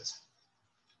have a trust.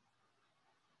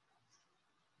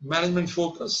 Management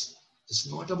focus. It's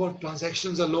not about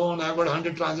transactions alone. I've got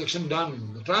 100 transactions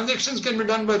done. The transactions can be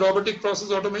done by robotic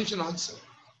process automation also.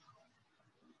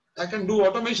 I can do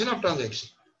automation of transaction.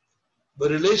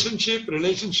 But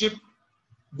relationship,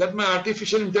 that my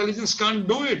artificial intelligence can't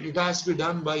do it. It has to be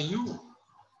done by you.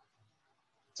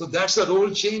 So that's the role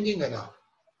changing around.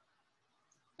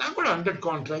 I've got 100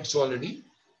 contracts already.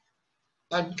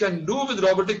 I can do with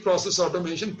robotic process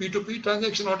automation, P2P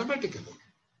transaction automatically.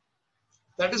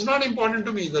 That is not important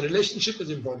to me. The relationship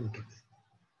is important to me.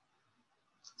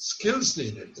 Skills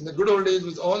needed. In the good old days, it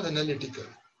was all analytical.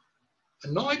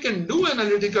 And now I can do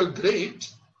analytical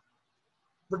great,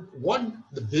 but what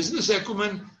the business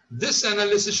acumen, this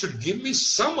analysis should give me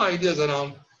some ideas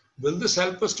around, will this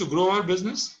help us to grow our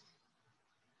business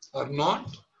or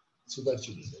not? So that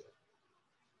you need it.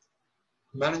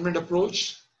 Management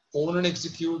approach, own and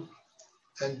execute.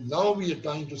 And now we are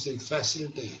trying to say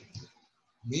facilitate.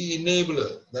 Be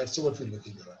enabler. That's what we're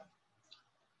looking at.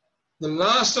 The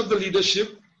last of the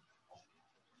leadership,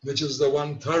 which is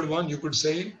the third one, you could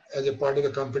say, as a part of the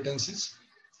competencies,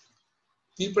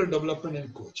 people development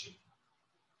and coaching.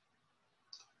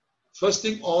 First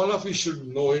thing, all of you should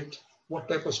know it, what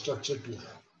type of structure to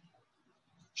have.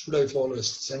 Should I follow a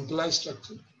centralized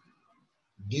structure,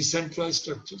 decentralized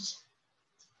structures,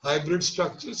 hybrid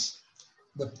structures,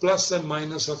 the plus and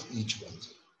minus of each one.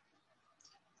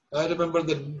 I remember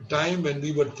the time when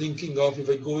we were thinking of, if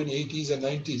I go in 80s and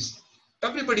 90s,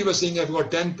 everybody was saying, I've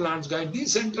got 10 plants, guys,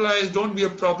 decentralized, don't be a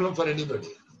problem for anybody.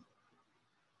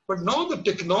 But now the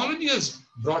technology has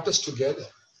brought us together.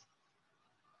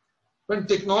 When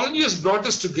technology has brought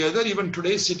us together, even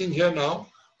today sitting here now,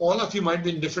 all of you might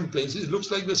be in different places. It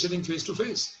looks like we're sitting face to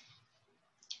face.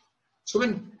 So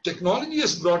when technology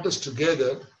has brought us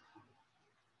together,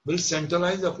 will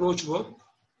centralized approach work?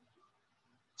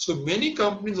 So many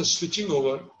companies are switching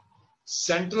over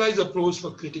centralized approach for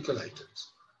critical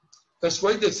items. That's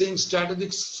why they're saying strategic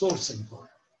sourcing part.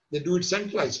 They do it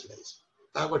centralized place.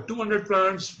 I've got 200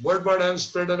 plants, worldwide I'm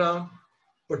spread around,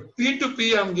 but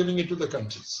P2P I'm giving it to the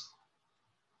countries.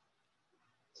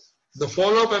 The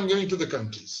follow-up I'm giving to the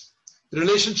countries. The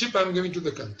relationship I'm giving to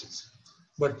the countries.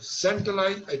 But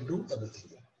centralized, I do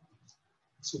everything.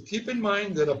 So keep in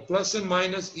mind there are plus and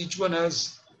minus, each one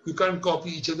has, you can't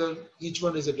copy each other, each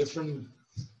one is a different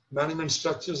management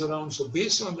structures around. So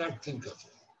based on that, think of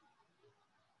it.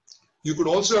 You could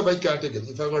also have by category.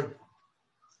 If I've got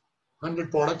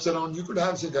 100 products around, you could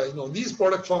have, say, guys, no, these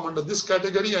products form under this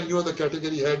category and you are the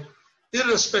category head,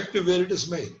 irrespective where it is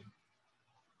made.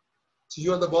 So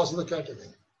you are the boss of the category.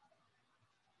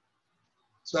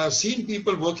 So I've seen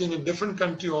people working in different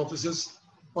country offices.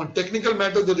 On technical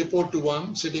matters, they report to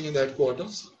one sitting in the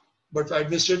headquarters, but for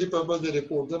administrative purpose, they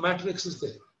report. The matrix is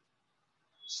there.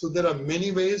 So there are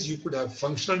many ways you could have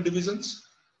functional divisions.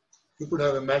 You could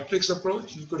have a matrix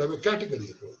approach. You could have a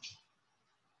category approach.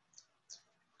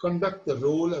 Conduct the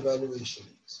role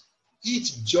evaluations.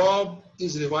 Each job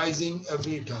is revising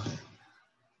every time.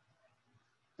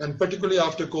 And particularly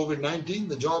after COVID-19,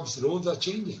 the jobs roles are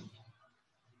changing.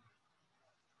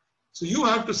 So you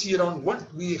have to see around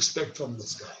what we expect from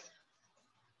this guy.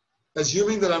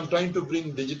 Assuming that I'm trying to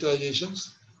bring digitalizations,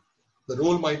 the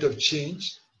role might have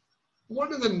changed.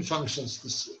 What are the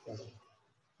functions?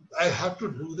 I have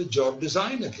to do the job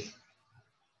design again.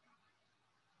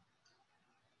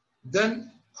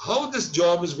 Then how this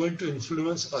job is going to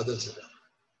influence others around.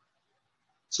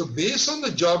 So based on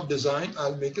the job design,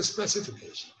 I'll make a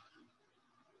specification.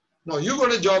 Now you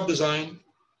got a job design.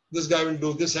 This guy will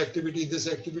do this activity,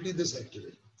 this activity, this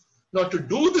activity. Now to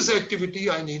do this activity,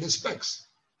 I need a specs.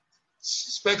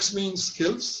 Specs means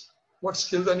skills. What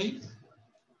skills I need?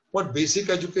 What basic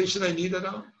education I need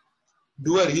around?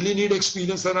 Do I really need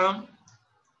experience around?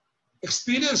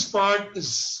 Experience part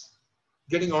is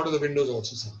getting out of the windows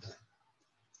also sometimes.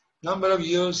 Number of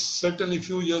years, certainly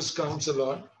few years counts a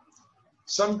lot.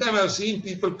 Sometimes I've seen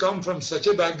people come from such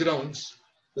a backgrounds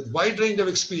with wide range of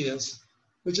experience,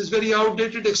 which is very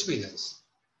outdated experience.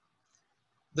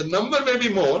 The number may be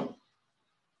more,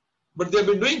 but they've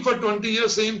been doing for 20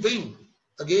 years same thing,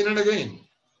 again and again.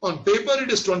 On paper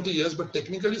it is 20 years, but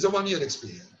technically it's a 1 year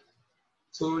experience.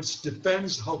 So it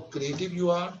depends how creative you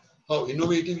are, how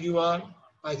innovative you are.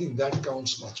 I think that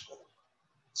counts much more.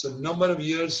 So number of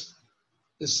years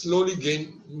is slowly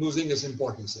losing its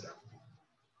importance around.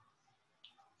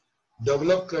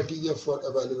 Develop criteria for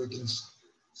evaluating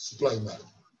supply management.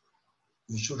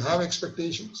 You should have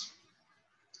expectations.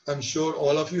 I'm sure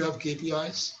all of you have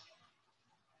KPIs.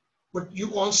 But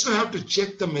you also have to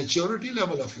check the maturity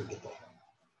level of your department.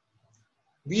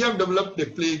 We have developed a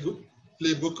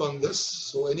playbook on this.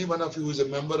 So any one of you who is a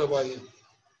member of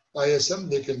ISM,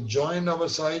 they can join our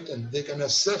site and they can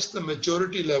assess the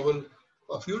maturity level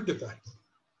of your department.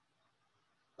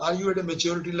 Are you at a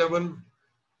maturity level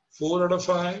 4 out of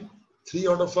 5, 3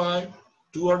 out of 5,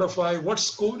 2 out of 5? What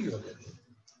score you are getting?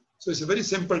 So it's a very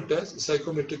simple test, a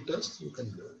psychometric test. You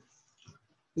can do it.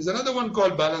 There's another one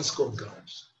called balance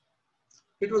scorecards.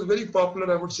 It was very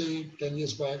popular, I would say, 10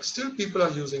 years back. Still people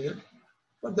are using it.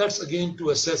 But that's again to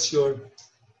assess your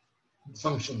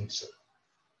function itself.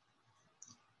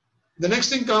 The next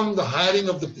thing comes the hiring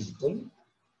of the people.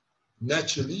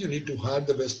 Naturally, you need to hire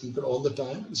the best people all the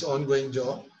time. It's an ongoing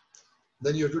job.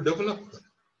 Then you have to develop them.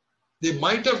 They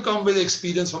might have come with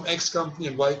experience from X company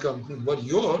and Y company, but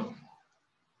your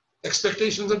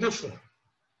expectations are different.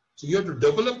 So you have to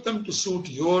develop them to suit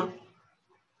your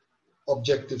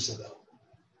objectives around.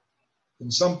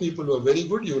 And some people who are very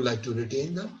good, you would like to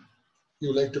retain them. You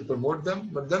would like to promote them.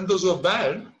 But then those who are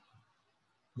bad,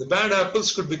 the bad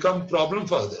apples could become problem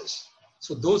for others.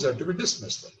 So those have to be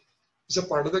dismissed. It's a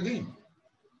part of the game.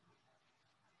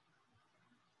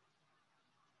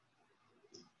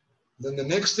 Then the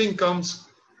next thing comes,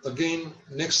 again,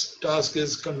 next task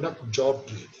is conduct job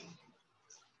training.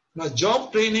 Now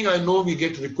job training, I know we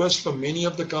get requests from many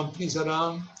of the companies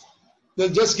around. They'll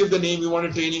just give the name, we want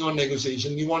a training on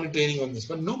negotiation, we want a training on this,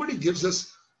 but nobody gives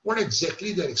us what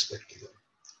exactly they're expecting.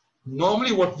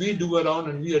 Normally what we do around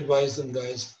and we advise them,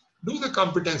 guys, do the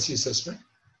competency assessment.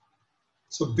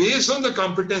 So based on the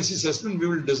competency assessment, we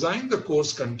will design the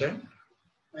course content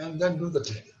and then do the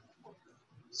training.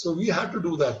 So we have to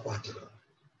do that part around.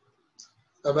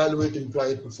 Evaluate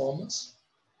employee performance.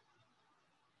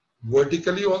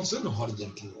 Vertically also and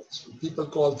horizontally also. People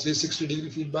call 360-degree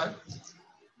feedback.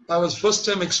 I was first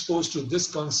time exposed to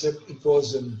this concept. It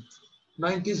was in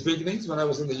 90s beginnings when I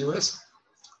was in the US.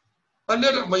 And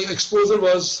then my exposure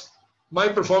was, my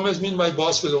performance means my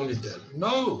boss will only tell.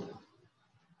 No.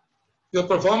 Your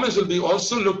performance will be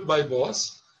also looked by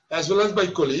boss, as well as by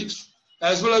colleagues,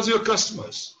 as well as your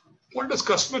customers. What does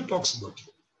customer talks about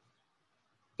you?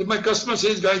 If my customer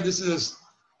says, guys, this is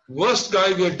the worst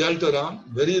guy we have dealt around,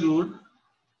 very rude,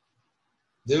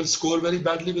 they will score very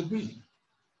badly with me.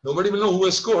 Nobody will know who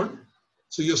has scored.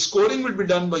 So your scoring will be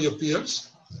done by your peers.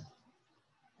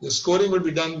 Your scoring will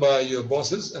be done by your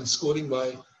bosses and scoring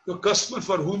by your customer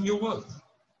for whom you work.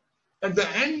 At the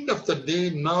end of the day,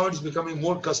 now it's becoming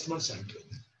more customer-centric.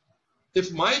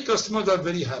 If my customers are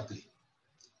very happy,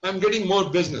 I'm getting more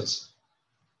business.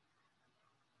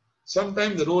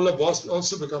 Sometimes the role of boss will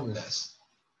also become less.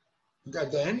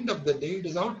 At the end of the day, it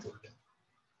is output.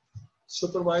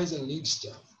 Supervise and lead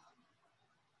staff.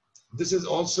 This is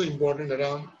also important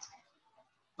around.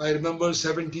 I remember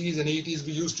 70s and 80s,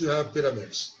 we used to have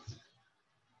pyramids.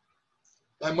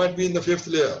 I might be in the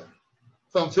 5th layer.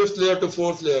 From 5th layer to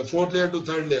 4th layer, 4th layer to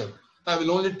 3rd layer, I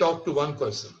will only talk to one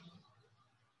person.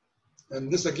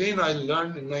 And this again I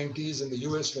learned in 90s in the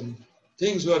US when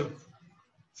things were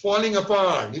falling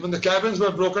apart. Even the cabins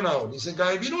were broken out. He said,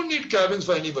 guy, we don't need cabins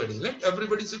for anybody. Let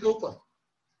everybody sit open.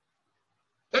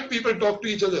 Let people talk to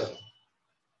each other.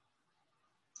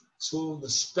 So the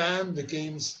span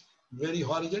became very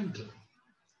horizontal.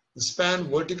 The span,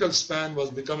 vertical span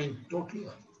was becoming totally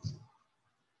horizontal.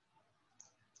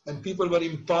 And people were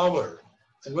empowered.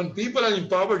 And when people are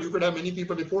empowered, you could have many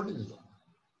people reporting to them.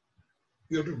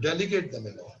 You have to delegate them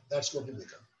a lot. That's what it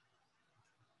becomes.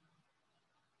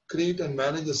 Create and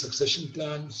manage a succession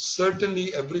plan.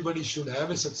 Certainly everybody should have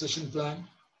a succession plan.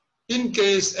 In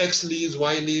case X leaves,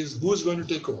 Y leaves, who's going to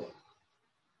take over?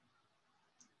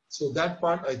 So that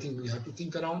part, I think we have to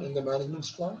think around in the management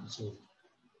plan. So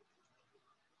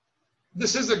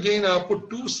this is again, I put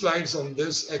 2 slides on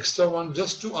this extra one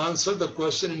just to answer the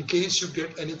question in case you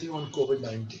get anything on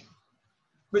COVID-19,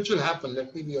 which will happen.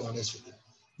 Let me be honest with you.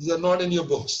 These are not in your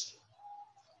books.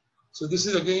 So this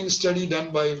is again a study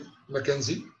done by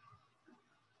McKinsey.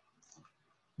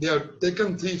 They have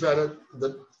taken 3 factors.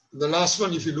 The last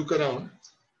one, if you look around,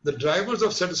 the drivers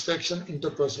of satisfaction,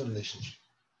 interpersonal relationship.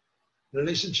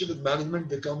 Relationship with management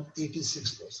become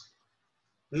 86%.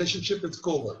 Relationship with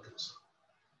co-workers.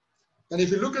 And if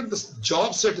you look at this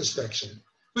job satisfaction,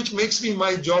 which makes me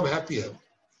my job happier,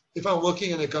 if I'm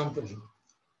working in a company,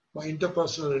 my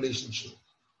interpersonal relationship.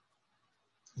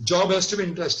 Job has to be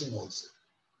interesting also.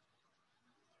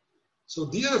 So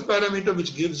these are the parameters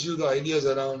which gives you the ideas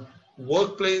around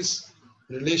workplace,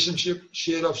 relationship,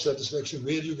 share of satisfaction,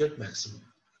 where you get maximum.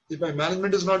 If my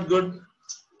management is not good,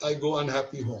 I go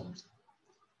unhappy home.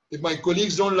 If my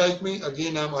colleagues don't like me,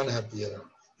 again I'm unhappy around.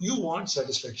 You want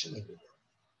satisfaction everywhere.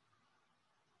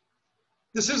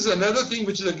 This is another thing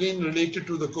which is again related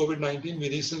to the COVID-19 we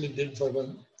recently did for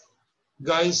one.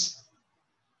 Guys,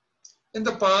 in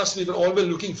the past we were always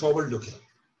looking forward looking.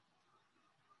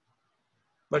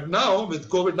 But now with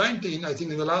COVID-19, I think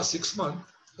in the last 6 months,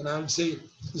 and I would say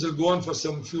this will go on for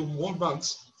some few more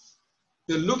months,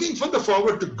 we're looking for the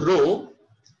forward to grow,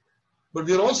 but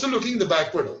we're also looking the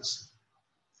backward also.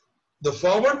 The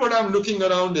forward, what I'm looking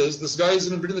around is, this guy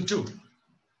is in between the two.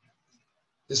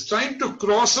 Is trying to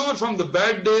cross over from the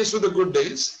bad days to the good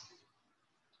days.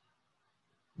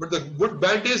 But the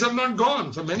bad days have not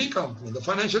gone for many companies. The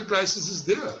financial crisis is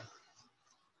there.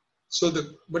 So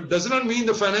but does not mean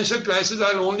the financial crisis,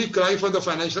 I'll only cry for the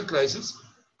financial crisis.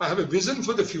 I have a vision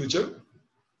for the future.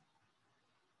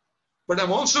 But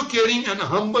I'm also caring and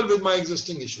humble with my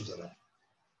existing issues around.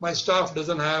 My staff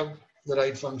doesn't have the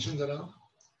right functions around.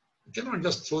 I cannot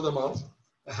just throw them out.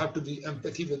 I have to be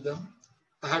empathy with them.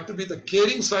 I have to be the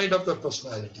caring side of the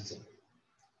personalities.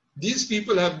 These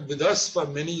people have been with us for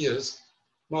many years.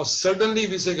 Now suddenly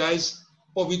we say, guys,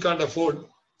 oh, we can't afford.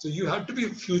 So you have to be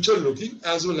future looking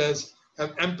as well as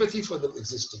have empathy for the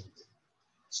existing.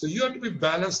 So you have to be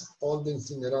balanced all these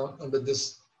things around under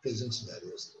this present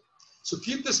scenarios. So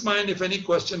keep this in mind. If any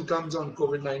question comes on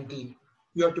COVID-19,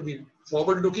 you have to be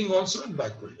forward looking also and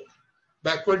backward looking.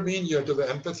 Backward means you have to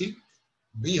have empathy,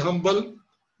 be humble,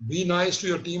 be nice to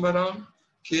your team around,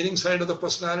 caring side of the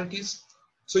personalities.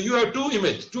 So you have two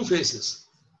images, two faces.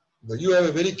 You have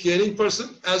a very caring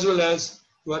person as well as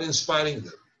you are inspiring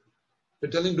them. You're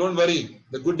telling, don't worry,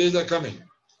 the good days are coming.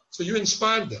 So you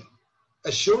inspire them,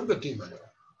 assure the team around.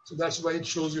 So that's why it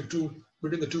shows you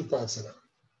between the two parts around.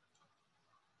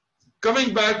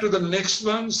 Coming back to the next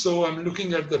one, so I'm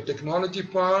looking at the technology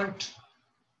part.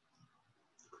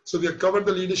 So we have covered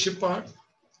the leadership part.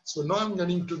 So now I'm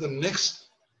getting to the next,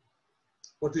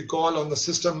 what we call on the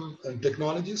system and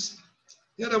technologies.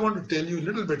 Here I want to tell you a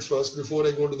little bit first before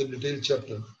I go to the detailed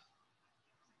chapter.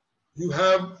 You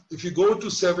have, if you go to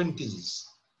 70s,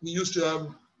 we used to have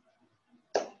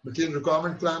material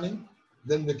requirement planning,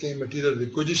 then became material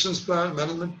requisitions plan,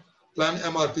 management plan,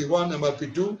 MRP1,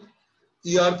 MRP2.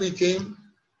 ERP came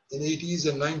in 80s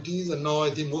and 90s, and now I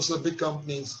think most of the big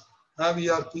companies have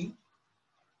ERP.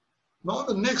 Now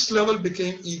the next level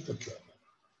became e-procurement.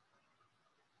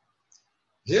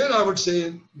 Here I would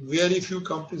say very few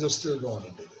companies have still gone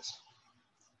into this.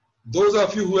 Those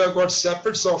of you who have got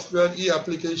separate software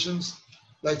e-applications,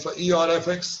 like for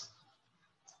ERFX,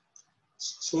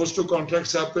 source to contract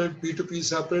separate, P2P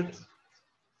separate.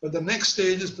 But the next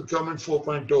stage is procurement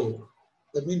 4.0.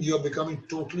 That means you are becoming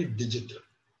totally digital.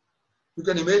 You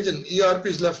can imagine ERP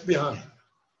is left behind.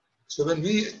 So when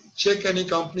we check any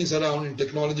companies around in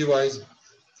technology-wise,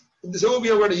 they say, oh, we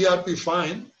have got ERP,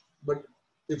 fine, but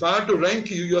if I have to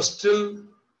rank you, you are still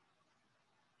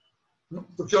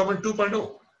procurement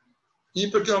 2.0.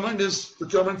 E-procurement is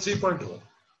procurement 3.0.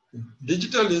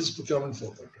 Digital is procurement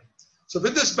 4.0. So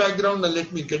with this background, now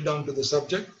let me get down to the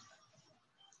subject.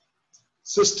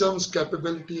 Systems,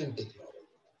 capability, and technology.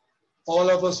 All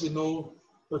of us, we know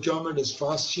procurement is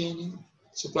fast changing.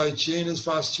 Supply chain is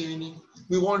fast changing.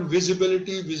 We want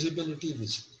visibility, visibility,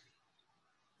 visibility.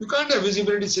 You can't have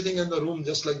visibility sitting in the room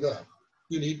just like that.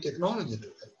 You need technology to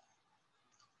help.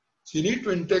 So you need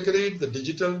to integrate the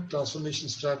digital transformation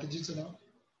strategies around.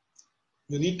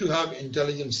 You need to have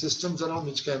intelligent systems around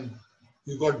which can,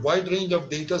 you've got wide range of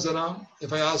data around.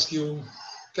 If I ask you,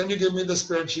 can you give me the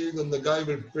spreadsheet? Then the guy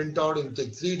will print out and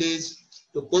take 3 days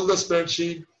to pull the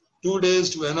spreadsheet, 2 days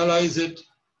to analyze it.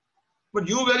 But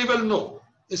you very well know,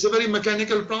 it's a very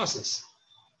mechanical process.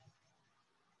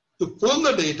 To pull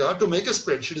the data, to make a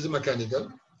spreadsheet is mechanical.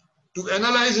 To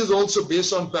analyze is also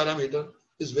based on parameter,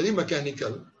 is very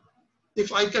mechanical.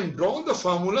 If I can draw the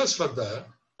formulas for that,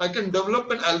 I can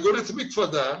develop an algorithmic for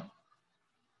that,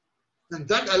 and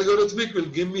that algorithmic will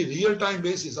give me real-time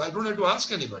basis. I don't have to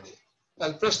ask anybody.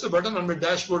 I'll press the button on my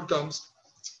dashboard comes,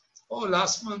 oh,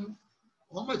 last month,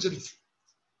 how much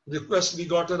requests we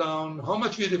got around, how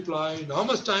much we replied, how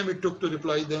much time it took to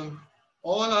reply them,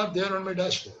 all are there on my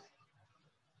dashboard.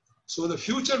 So the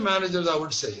future managers, I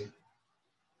would say,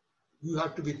 you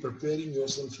have to be preparing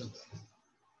yourself for that.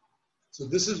 So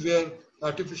this is where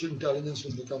artificial intelligence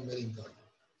will become very important.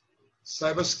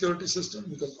 Cybersecurity system,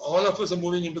 because all of us are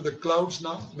moving into the clouds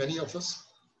now, many of us.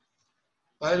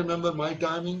 I remember my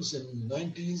timings in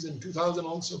 90s and 2000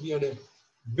 also, we had a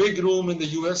big room in the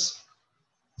US.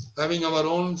 having our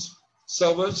own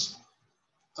servers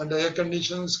under air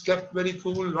conditions, kept very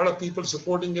cool, a lot of people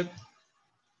supporting it.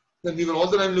 Then we were all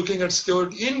the time looking at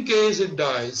security. In case it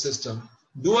dies, system,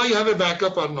 do I have a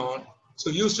backup or not? So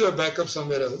used to have backup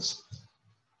somewhere else.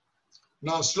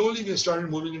 Now slowly we started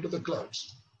moving into the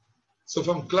clouds. So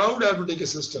from cloud I have to take a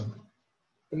system.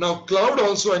 And now cloud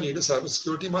also I need a cyber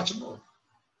security much more.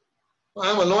 I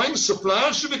am allowing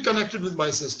suppliers to be connected with my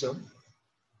system.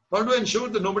 How do I ensure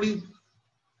that nobody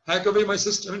hack away my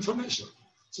system information?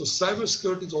 So cyber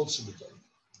security is also becoming.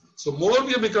 So more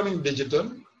we are becoming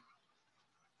digital.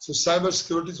 So cyber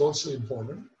security is also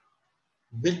important.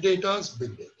 Big data is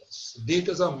big data.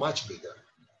 Data are much bigger.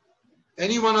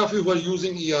 Any one of you who are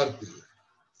using ERP,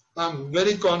 I'm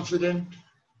very confident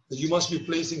that you must be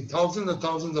placing thousands and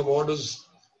thousands of orders,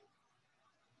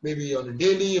 maybe on a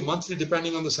daily, a monthly,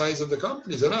 depending on the size of the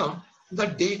companies around.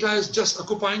 That data is just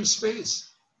occupying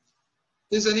space.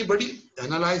 Is anybody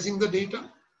analyzing the data?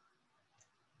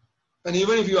 And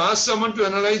even if you ask someone to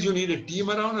analyze, you need a team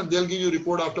around and they'll give you a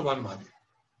report after 1 month.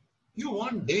 You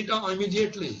want data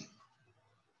immediately.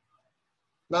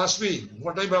 Last week,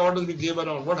 what type of orders we gave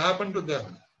around? What happened to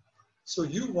them? So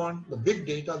you want the big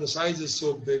data, the size is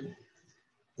so big.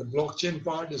 The blockchain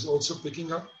part is also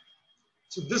picking up.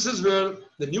 So this is where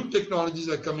the new technologies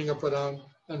are coming up around,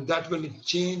 and that will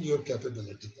change your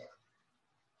capability.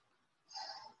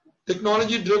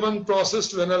 Technology-driven process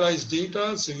to analyze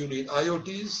data, so you need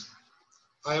IoTs.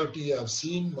 IoT I've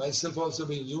seen myself also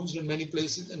being used in many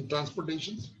places in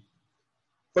transportation,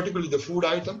 particularly the food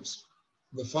items,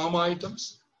 the pharma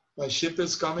items. My ship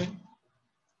is coming.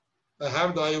 I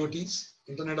have the IoTs,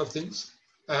 Internet of Things.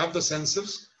 I have the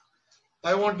sensors.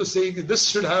 I want to say that this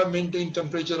should have maintained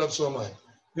temperature of so much,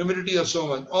 humidity of so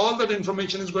much. All that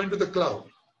information is going to the cloud.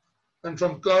 And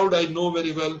from cloud, I know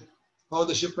very well how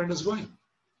the shipment is going.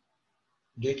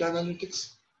 Data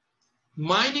analytics.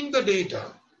 Mining the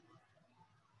data.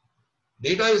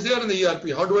 Data is there in the ERP.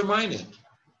 How do I mine it?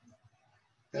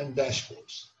 And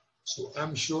dashboards. So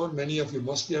I'm sure many of you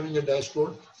must be having a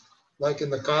dashboard. Like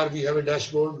in the car, we have a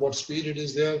dashboard, what speed it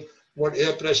is there, what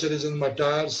air pressure is in my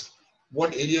tires,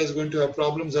 what area is going to have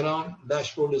problems around,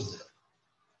 dashboard is there.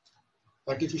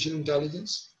 Artificial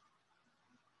intelligence,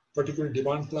 particularly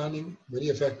demand planning, very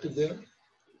effective there.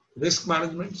 Risk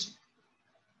management,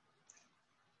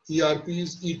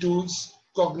 ERPs, e-tools,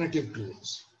 cognitive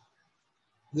tools.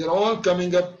 They're all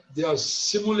coming up, they are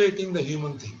simulating the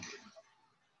human thinking.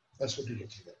 That's what you're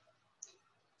looking at.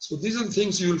 So these are the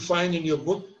things you will find in your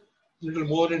book, a little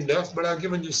more in depth, but I've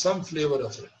given you some flavor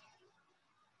of it.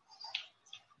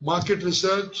 Market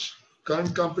research,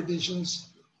 current competitions.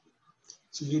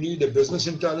 So you need a business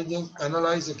intelligence,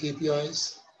 analyze the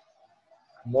KPIs,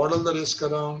 model the risk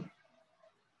around.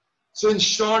 So in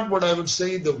short, what I would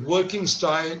say, the working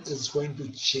style is going to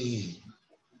change.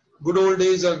 Good old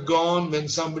days are gone when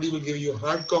somebody will give you a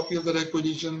hard copy of the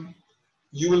requisition.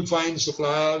 You will find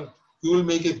supplier, you will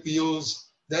make a POs,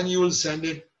 then you will send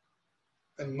it,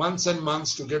 and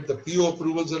months to get the PO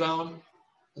approvals around,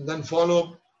 and then follow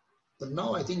up. But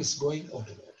now I think it's going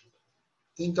automatic.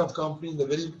 Think of companies, the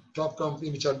very top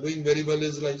companies which are doing very well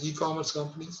is like e-commerce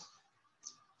companies.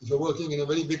 If you're working in a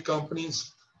very big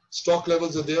companies, stock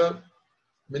levels are there,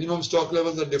 minimum stock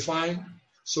levels are defined,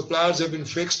 suppliers have been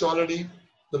fixed already.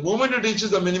 The moment it reaches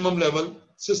the minimum level,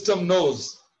 system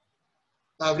knows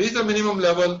I've reached the minimum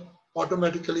level,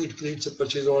 automatically it creates a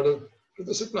purchase order to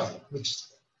the supplier, with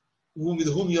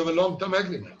whom you have a long-term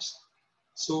agreements.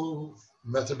 So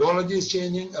methodology is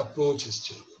changing, approach is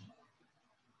changing.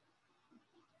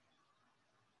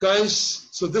 Guys,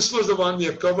 so this was the one we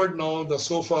have covered now, the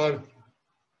so far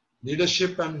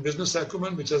leadership and business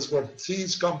acumen, which has got 3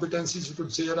 competencies you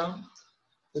could say around.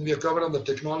 Then we have covered on the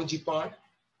technology part.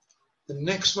 The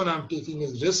next one I'm taking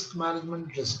is risk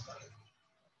management.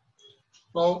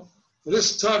 Now,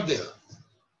 risks are there.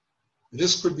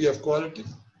 Risk could be of quality.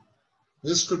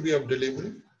 Risk could be of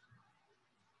delivery.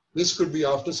 Risk could be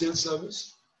after sales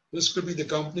service. Risk could be the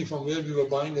company from where we were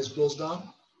buying has closed down.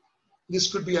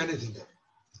 This could be anything.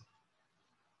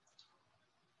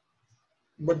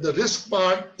 But the risk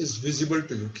part is visible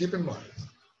to you. Keep in mind.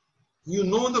 You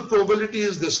know the probability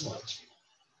is this much.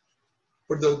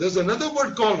 But there's another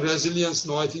word called resilience.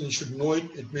 Now I think you should know it.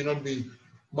 It may not be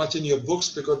much in your books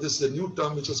because this is a new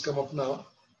term which has come up now.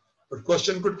 But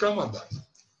question could come on that.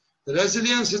 The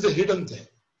resilience is a hidden thing.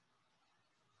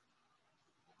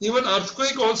 Even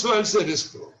earthquake also I'll say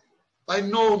risk pro. I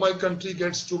know my country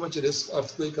gets too much risk,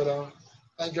 earthquake around.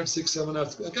 I get 6, 7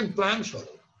 earthquakes. I can plan for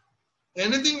it.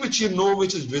 Anything which you know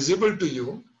which is visible to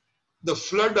you, the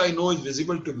flood I know is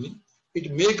visible to me.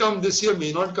 It may come this year,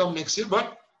 may not come next year,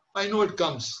 but I know it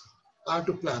comes. I have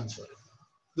to plan for it.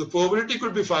 The probability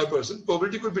could be 5%,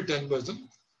 probability could be 10%,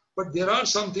 but there are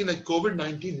something like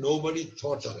COVID-19 nobody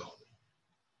thought around.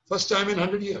 First time in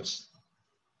 100 years.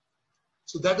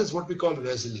 So that is what we call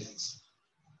resilience.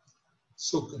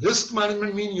 So risk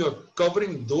management means you are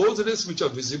covering those risks which are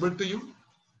visible to you.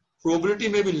 Probability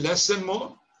may be less and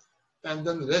more, and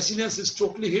then resilience is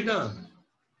totally hidden.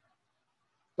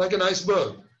 Like an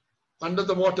iceberg under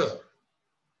the water.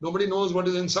 Nobody knows what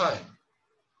is inside.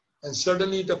 And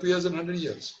suddenly it appears in 100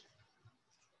 years.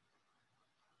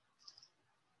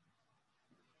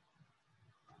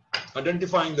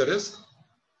 Identifying the risk,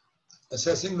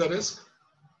 assessing the risk,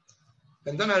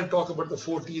 and then I'll talk about the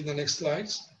 4T in the next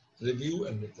slides, review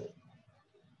and report.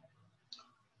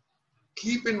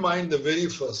 Keep in mind the very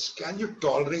first, can you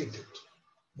tolerate it,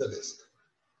 the risk?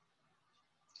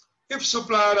 If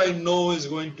supplier I know is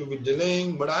going to be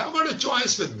delaying, but I have got a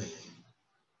choice with me.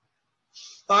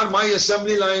 Or my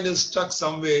assembly line is stuck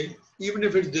some way, even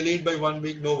if it's delayed by 1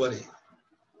 week, no worry.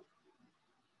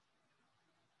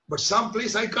 But some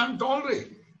place I can't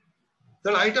tolerate.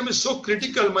 That item is so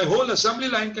critical, my whole assembly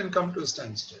line can come to a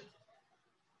standstill.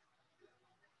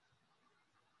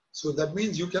 So that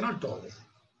means you cannot tolerate.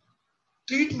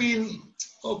 Treat means,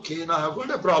 okay, now I've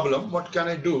got a problem, what can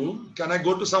I do? Can I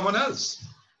go to someone else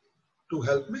to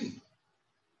help me?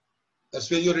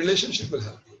 That's where your relationship will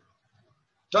help you.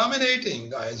 Terminating,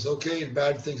 guys, okay,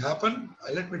 bad thing happened.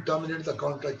 Let me terminate the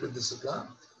contract with the supplier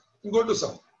and go to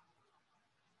someone.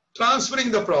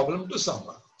 Transferring the problem to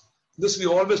someone. This we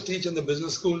always teach in the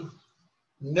business school.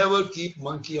 Never keep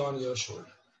monkey on your shoulder.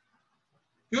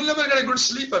 You'll never get a good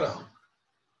sleep around.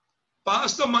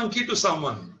 Pass the monkey to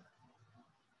someone.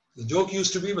 The joke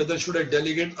used to be whether should I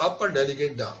delegate up or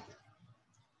delegate down.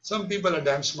 Some people are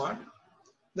damn smart.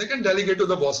 They can delegate to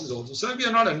the bosses also. So if we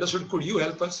are not understood, could you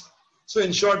help us? So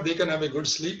in short, they can have a good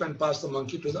sleep and pass the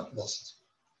monkey to the bosses.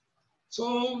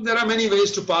 So there are many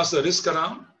ways to pass the risk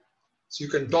around. So you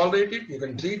can tolerate it, you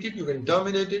can treat it, you can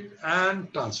terminate it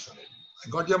and transfer it. I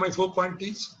got here my 4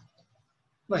 points.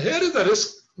 Now here is the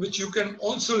risk which you can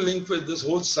also link with this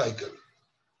whole cycle.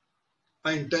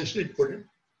 I intentionally put it.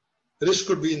 Risk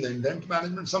could be in the indent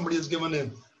management. Somebody has given a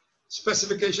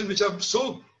specification which are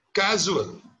so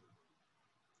casual.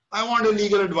 I want a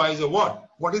legal advisor. What?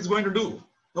 What is going to do?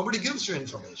 Nobody gives you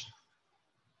information.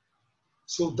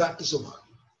 So that is one.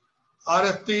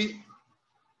 RFP,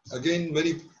 again,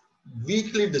 very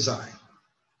weakly designed.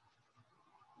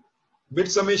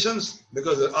 Bid submissions,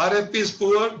 because the RFP is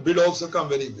poor, bid also come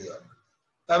very poor.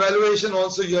 Evaluation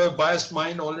also, you have biased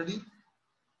mind already.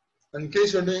 In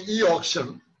case you're doing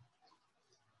e-auction,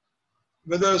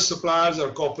 whether suppliers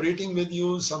are cooperating with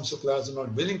you, some suppliers are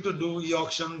not willing to do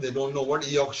e-auction, they don't know what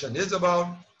e-auction is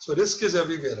about. So risk is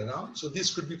everywhere around. So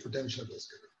this could be potential risk.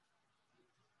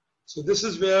 So this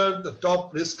is where the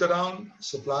top risk around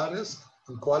supplier risk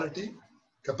and quality,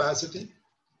 capacity.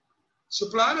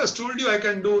 Supplier has told you I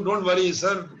can do, don't worry,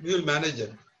 sir, we will manage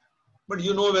it. But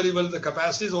you know very well the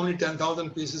capacity is only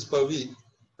 10,000 pieces per week.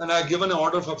 And I've given an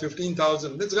order for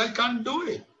 15,000. This guy can't do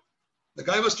it. The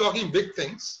guy was talking big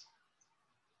things.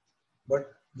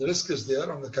 But the risk is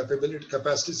there on the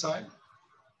capacity side,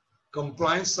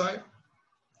 compliance side,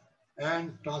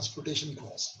 and transportation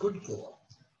costs could go up.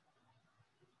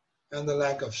 And the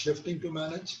lack of shifting to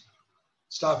manage,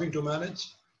 staffing to manage.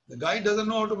 The guy doesn't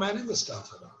know how to manage the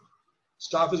staff around.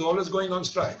 Staff is always going on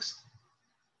strikes.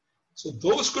 So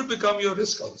those could become your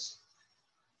risk also.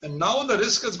 And now the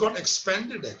risk has got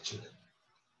expanded actually.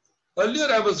 Earlier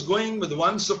I was going with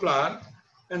one supplier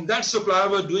and that supplier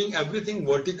was doing everything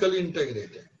vertically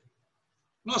integrated.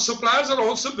 Now suppliers are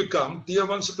also become, tier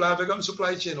 1 supplier become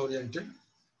supply chain oriented.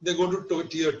 They go to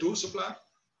tier 2 supplier.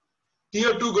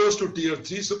 Tier 2 goes to tier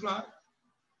 3 supplier.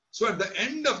 So at the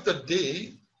end of the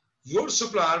day, your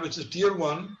supplier, which is tier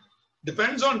 1,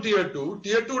 depends on tier 2.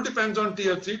 Tier 2 depends on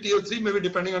tier 3. Tier 3 may be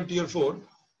depending on tier 4.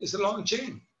 It's a long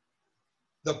chain.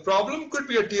 The problem could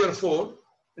be a tier 4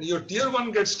 and your tier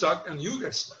 1 gets stuck and you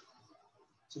get stuck.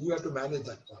 So you have to manage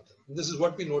that part. And this is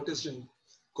what we noticed in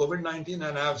COVID-19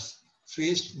 and I have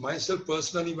faced myself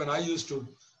personally when I used to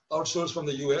outsource from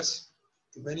the US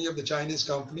to many of the Chinese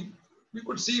companies. We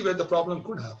could see where the problem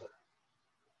could happen.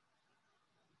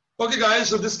 Okay guys,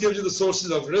 so this gives you the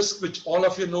sources of risk which all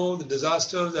of you know, the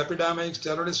disasters, epidemics,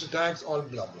 terrorist attacks, all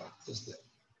blah blah is there.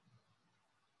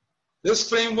 Risk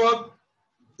framework,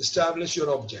 establish your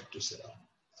objectives around.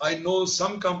 I know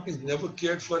some companies never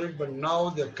cared for it, but now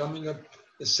they're coming up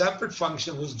a separate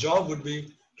function whose job would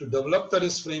be to develop the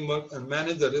risk framework and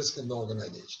manage the risk in the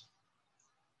organization.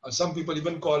 Some people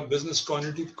even call business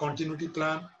continuity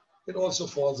plan. It also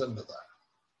falls under that.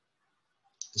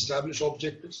 Establish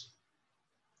objectives.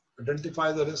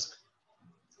 identify the risk,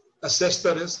 assess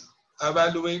the risk,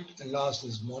 evaluate, and last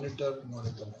is monitor.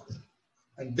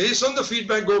 And based on the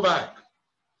feedback, go back.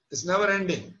 It's never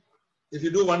ending. If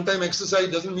you do one-time exercise,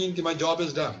 it doesn't mean that my job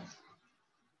is done.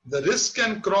 The risk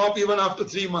can crop even after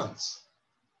 3 months.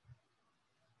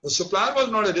 The supplier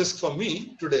was not a risk for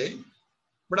me today,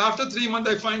 but after 3 months,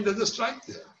 I find there's a strike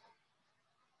there.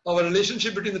 Our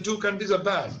relationship between the two countries are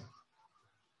bad.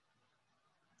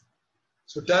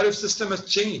 So tariff system has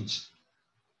changed.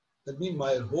 That means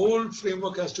my whole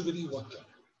framework has to be reworked.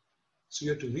 So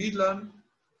you have to relearn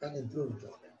and improve it.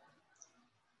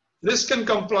 Risk and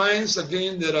compliance,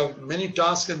 again, there are many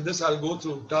tasks in this. I'll go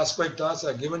through task by task.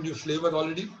 I've given you flavor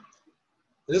already.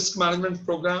 Risk management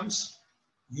programs,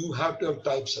 you have to have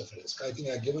types of risk. I think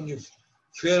I've given you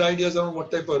fair ideas on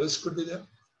what type of risk could be there.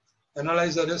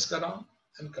 Analyze the risk around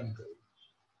and control.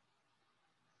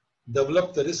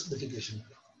 Develop the risk mitigation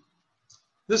plan.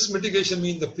 Risk mitigation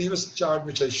means the previous chart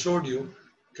which I showed you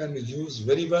can be used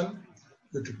very well.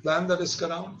 You have to plan the risk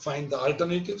around, find the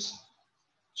alternatives,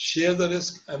 share the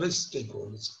risk with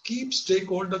stakeholders. Keep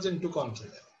stakeholders into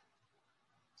confidence.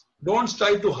 Don't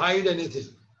try to hide anything.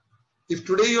 If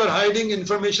today you are hiding,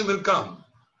 information will come.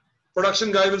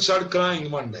 Production guy will start crying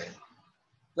one day.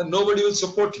 Then nobody will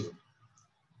support you.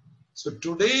 So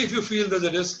today, if you feel there's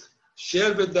a risk,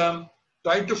 share with them.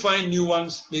 Try to find new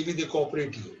ones. Maybe they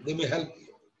cooperate you. They may help you.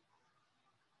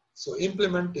 So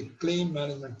implement a claim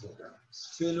management program.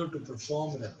 Failure to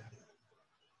perform remedy.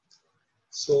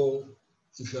 So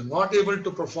if you're not able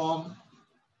to perform,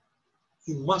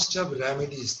 you must have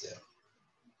remedies there.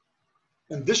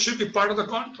 And this should be part of the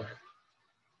contract.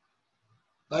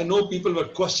 I know people were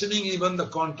questioning even the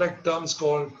contract terms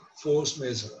called force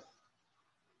majeure.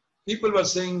 People were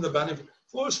saying the benefit,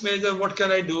 force majeure, what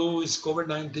can I do? It's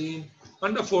COVID-19.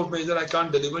 Under force majeure, I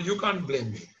can't deliver. You can't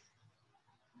blame me.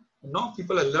 Now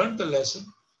people have learned the lesson.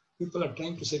 People are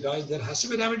trying to say, guys, there has to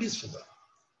be remedies for that.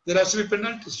 There has to be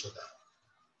penalties for that.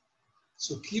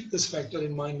 So keep this factor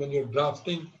in mind when you're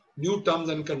drafting new terms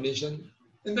and conditions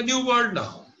in the new world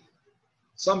now.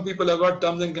 Some people have got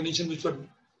terms and conditions which were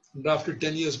drafted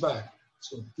 10 years back.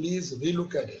 So please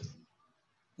relook at it.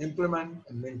 Implement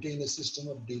and maintain a system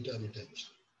of data retention.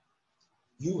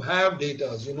 You have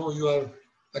data, you know you are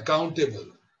accountable.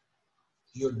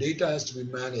 Your data has to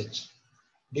be managed.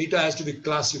 Data has to be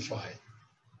classified.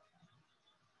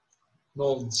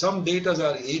 Now, some data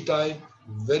are A-type,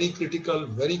 very critical,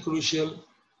 very crucial.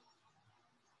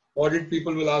 Audit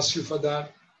people will ask you for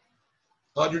that.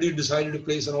 How did you decide to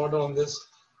place an order on this?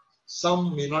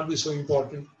 Some may not be so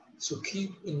important. So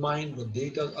keep in mind the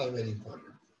data are very important.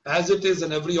 As it is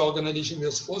in every organization, we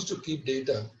are supposed to keep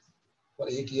data for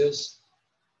 8 years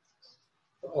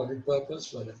for audit purpose,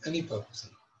 for any purpose.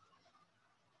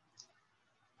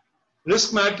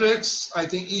 Risk matrix, I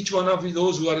think each one of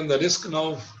those who are in the risk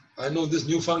now, I know this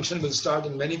new function will start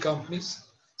in many companies.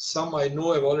 Some I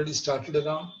know have already started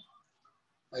around.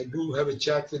 I do have a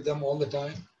chat with them all the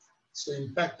time. So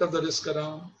impact of the risk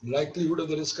around, likelihood of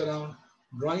the risk around,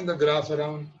 drawing the graph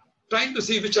around, trying to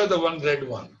see which are the red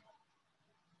one.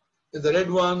 If the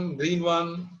red one, green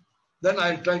one, then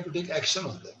I'll try to take action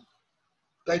on them.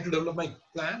 Try to develop my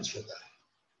plans for that.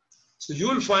 So you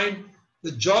will find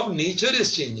the job nature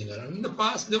is changing around. In the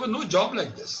past, there was no job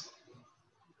like this.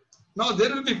 Now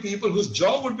there will be people whose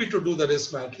job would be to do the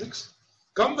risk matrix,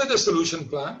 come with a solution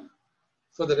plan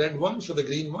for the red one, for the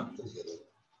green one, for the yellow one.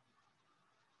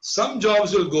 Some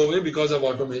jobs will go away because of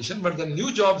automation, but the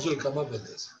new jobs will come up with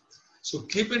this. So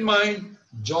keep in mind,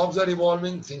 jobs are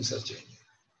evolving, things are changing.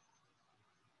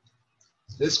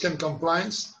 Risk and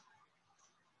compliance,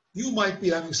 you might be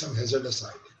having some hazardous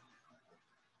items.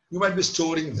 You might be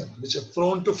storing them, which are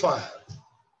prone to fire.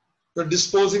 You're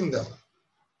disposing them.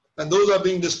 And those are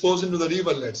being disposed into the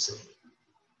river, let's say.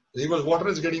 The river water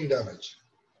is getting damaged.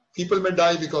 People may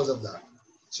die because of that.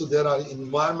 So there are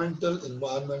environmental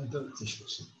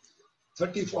issues.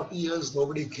 30, 40 years,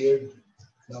 nobody cared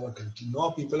in our country.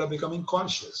 Now people are becoming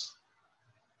conscious.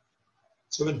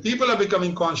 So when people are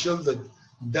becoming conscious, the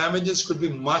damages could be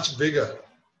much bigger.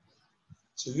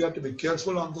 So you have to be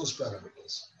careful on those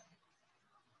parameters.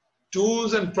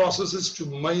 Tools and processes to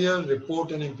measure,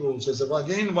 report, and improve. So it's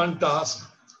again one task.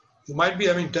 You might be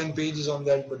having 10 pages on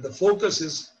that, but the focus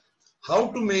is how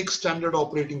to make standard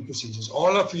operating procedures.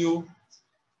 All of you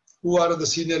who are at the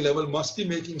senior level must be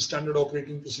making standard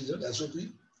operating procedures, SOP.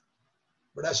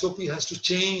 But SOP has to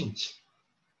change.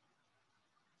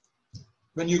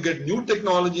 When you get new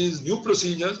technologies, new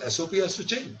procedures, SOP has to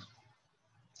change.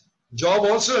 Job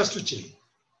also has to change.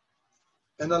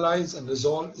 Analyze and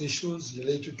resolve issues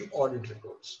related to audit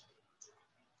reports.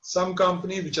 Some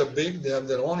companies which are big, they have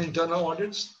their own internal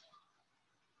audits.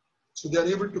 So they are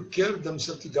able to care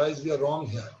themselves, guys, we are wrong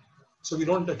here. So we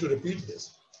don't have to repeat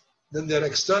this. Then there are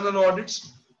external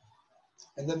audits,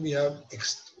 and then we have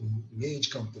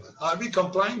wage compliance. Are we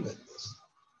complying with this?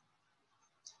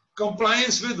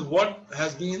 Compliance with what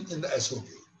has been in the SOP.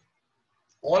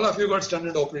 All of you got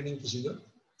standard operating procedure.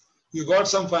 You got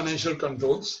some financial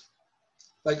controls.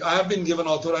 Like I have been given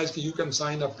authorized, you can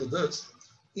sign up to this.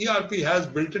 ERP has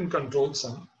built-in controls,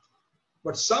 some.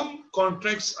 But some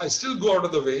contracts, I still go out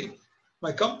of the way.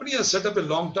 My company has set up a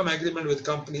long-term agreement with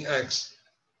company X.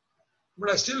 But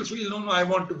I still feel, no, I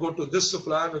want to go to this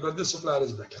supplier because this supplier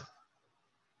is better.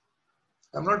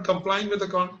 I'm not complying with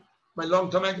my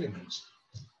long-term agreements.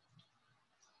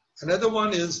 Another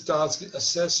one is task,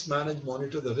 assess, manage,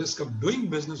 monitor the risk of doing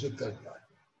business with third party.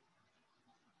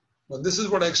 Now, this is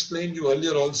what I explained to you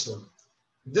earlier also.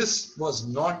 This was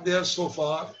not there so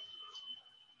far.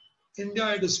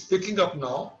 India, it is picking up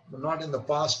now, but not in the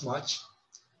past much.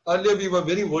 Earlier, we were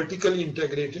very vertically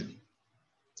integrated.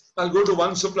 I'll go to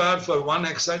one supplier for one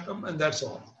X item and that's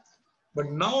all.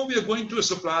 But now we are going to a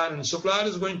supplier and supplier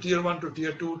is going tier 1 to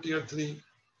tier 2, tier 3.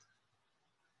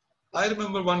 I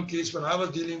remember one case when I was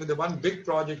dealing with the one big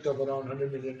project of around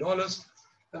 $100 million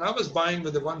and I was buying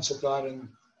with the one supplier, and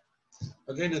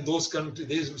again in those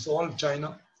countries, it was all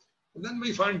China. And then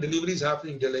we find deliveries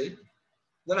happening delayed.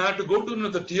 Then I had to go to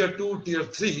another tier 2, tier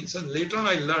 3. So later on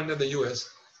I learned in the US,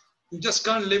 you just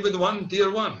can't live with one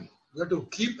tier 1. You have to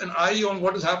keep an eye on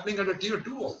what is happening at a tier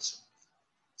 2 also.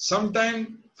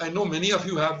 Sometime, I know many of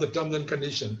you have the terms and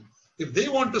conditions. If they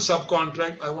want to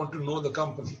subcontract, I want to know the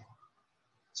company.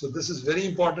 So this is very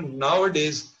important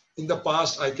nowadays. In the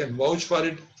past, I can vouch for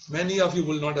it. Many of you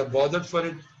will not have bothered for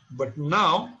it. But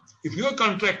now, if you are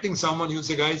contracting someone, you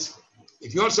say, guys,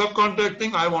 if you are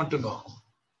subcontracting, I want to know.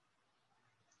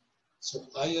 So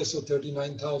ISO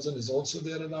 39000 is also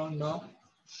there around now.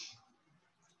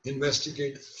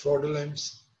 Investigate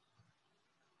fraudulence,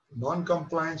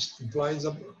 non-compliance implies.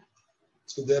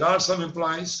 So there are some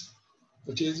implies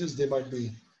purchases, they might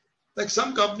be. Like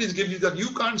some companies give you that you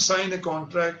can't sign a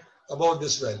contract about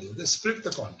this value. They split the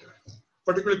contract,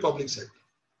 particularly public sector,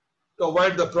 to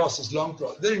avoid the process, long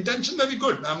process. Their intention may be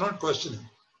good, I'm not questioning.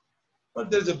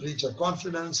 But there's a breach of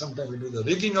confidence. Sometimes we do the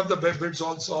rigging of the bids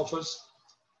also offers.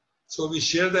 So we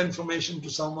share the information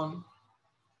to someone.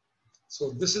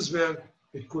 So this is where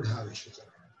it could have issues.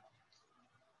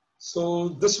 So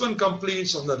this one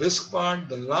completes on the risk part.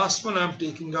 The last one I'm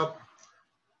taking up,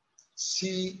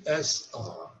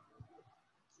 CSR,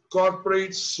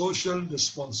 Corporate Social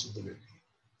Responsibility.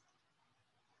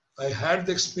 I had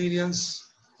the experience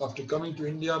after coming to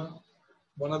India.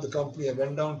 One of the company, I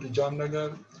went down to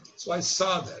Jamnagar. So I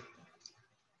saw that.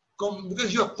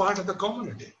 Because you are part of the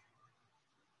community.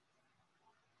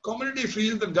 Community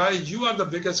feels that, guys, you are the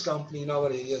biggest company in our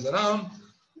areas around.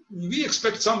 We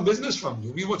expect some business from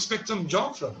you. We expect some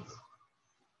job from you.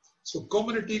 So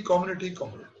community, community,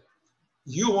 community.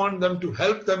 You want them to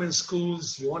help them in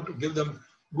schools. You want to give them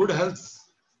good health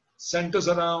centers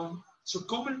around. So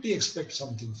community expects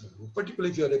something from you,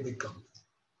 particularly if you are a big company.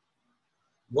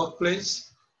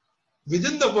 Workplace.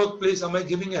 Within the workplace, am I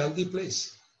giving a healthy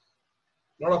place?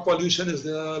 A lot of pollution is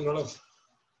there. A lot of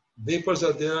vapors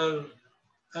are there.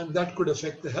 And that could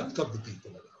affect the health of the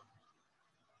people around.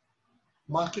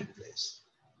 Marketplace.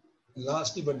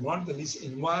 Lastly, but not the least,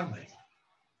 environment.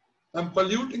 I'm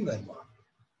polluting the environment.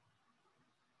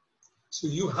 So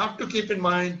you have to keep in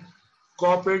mind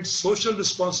corporate social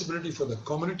responsibility for the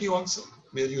community also,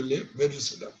 where you live, where you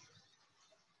sit up.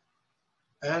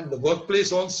 And the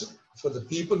workplace also, for the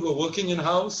people who are working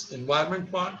in-house, environment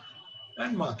part,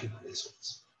 and marketplace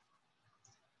also.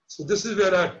 So this is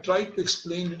where I tried to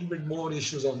explain a little bit more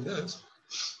issues on this.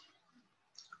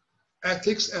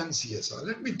 Ethics and CSR.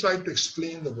 Let me try to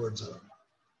explain the words around.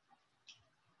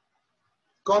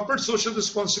 Corporate social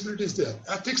responsibility is there.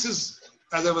 Ethics is,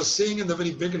 as I was saying in the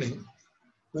very beginning,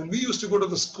 when we used to go to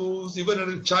the schools, even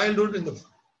in childhood, in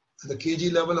the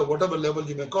KG level or whatever level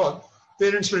you may call,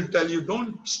 parents will tell you,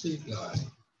 don't speak lie,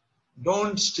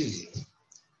 don't steal.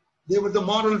 They were the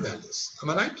moral values. Am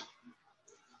I right?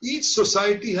 Each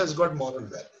society has got moral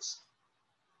values.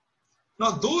 Now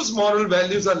those moral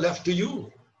values are left to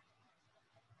you.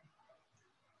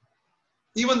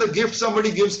 Even the gift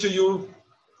somebody gives to you,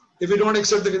 if you don't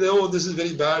accept the gift, oh, this is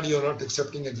very bad, you're not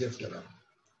accepting a gift.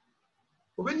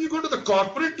 But when you go to the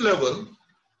corporate level,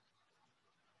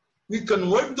 we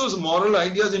convert those moral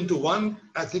ideas into one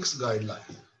ethics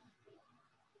guideline.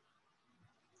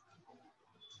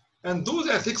 And those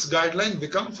ethics guidelines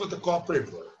become for the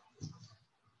corporate world.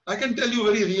 I can tell you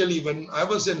very really, when I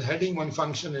was heading one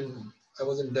function I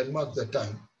was in Denmark at that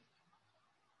time,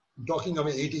 I'm talking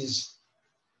about 80s.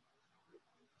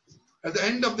 At the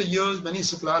end of the year, many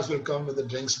suppliers will come with a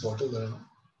drinks bottle.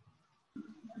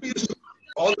 We used to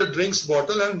all the drinks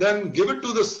bottle and then give it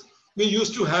to this. We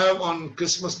used to have on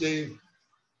Christmas Day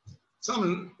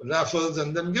some raffles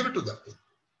and then give it to them.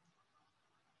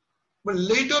 But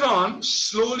later on,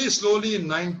 slowly in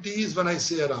 90s, when I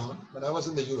say around, when I was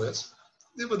in the US,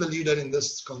 they were the leader in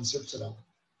this concept around.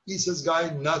 He says, guy,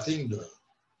 nothing doing.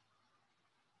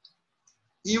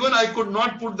 Even I could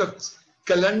not put the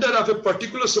calendar of a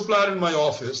particular supplier in my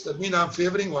office. That means I'm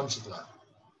favoring one supplier.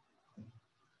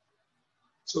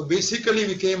 So basically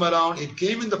we came around, it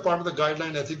came in the part of the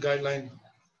guideline, ethic guideline,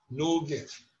 no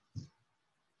gift.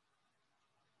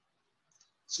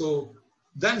 So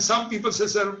then some people say,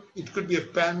 sir, it could be a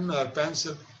pen or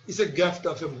pencil. It's a gift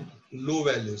of a low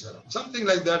value, sir. Something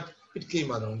like that, it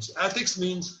came around. So ethics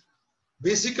means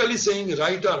basically saying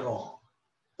right or wrong.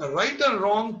 Now, right or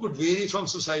wrong could vary from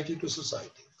society to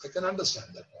society. I can understand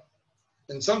that.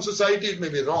 In some society, it may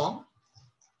be wrong.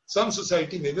 Some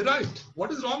society may be right.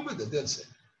 What is wrong with it? They'll say.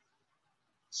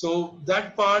 So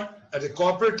that part at a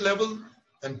corporate level,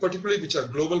 and particularly which are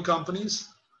global companies,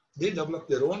 they develop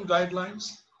their own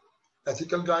guidelines,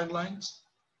 ethical guidelines.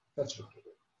 That's what they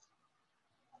do.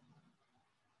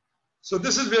 So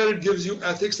this is where it gives you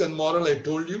ethics and moral. I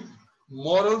told you.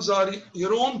 Morals are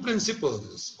your own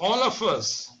principles. All of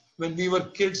us, when we were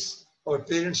kids, our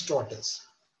parents taught us.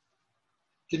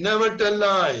 To never tell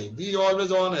lie, be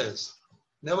always honest,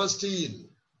 never steal.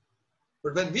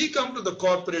 But when we come to the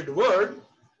corporate world,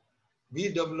 we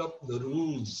develop the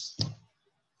rules.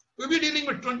 We'll be dealing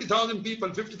with 20,000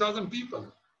 people, 50,000 people.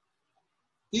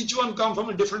 Each one come from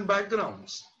a different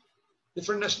backgrounds,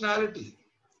 different nationality.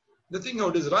 They think, oh,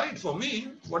 it is right for me.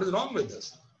 What is wrong with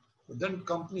this? But then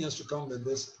company has to come with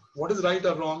this. What is right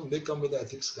or wrong? They come with the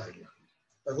ethics guideline.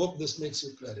 I hope this makes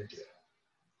you clarity.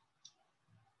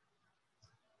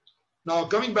 Now,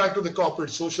 coming back to the corporate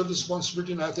social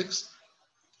responsibility and ethics.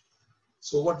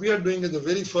 So what we are doing is the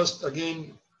very first,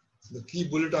 again, the key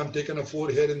bullet I'm taking a 4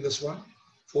 here in this one,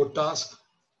 4 tasks.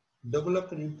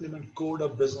 Develop and implement code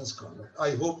of business conduct.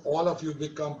 I hope all of you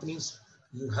big companies,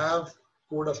 you have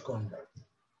code of conduct.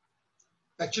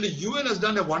 Actually, UN has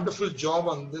done a wonderful job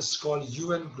on this called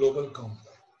UN Global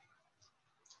Compact.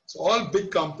 So all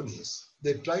big companies,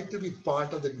 they try to be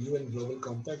part of the UN Global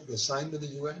Compact. They signed with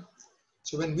the UN.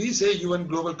 So when we say UN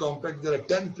Global Compact, there are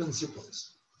 10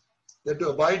 principles. They have to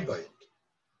abide by it.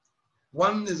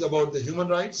 One is about the human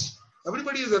rights.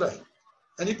 Everybody has a right.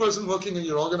 Any person working in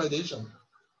your organization,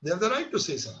 they have the right to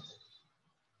say something.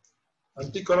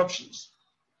 Anti-corruption.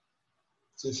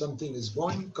 So if something is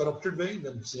going corrupted way,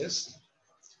 then yes.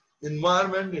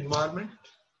 Environment,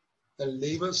 and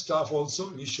labor staff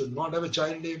also. You should not have a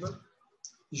child labor.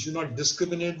 You should not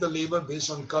discriminate the labor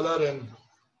based on color and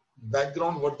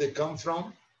background, what they come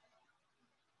from.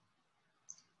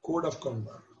 Code of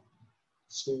conduct.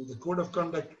 So the code of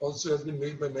conduct also has been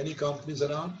made by many companies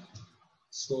around.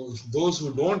 So if those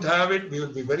who don't have it, we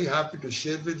will be very happy to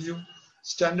share with you.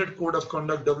 Standard code of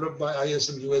conduct developed by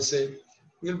ISM USA.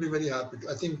 We will be very happy to.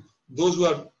 I think those who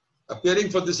are appearing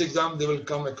for this exam, they will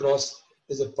come across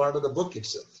as a part of the book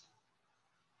itself.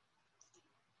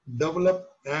 Develop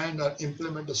and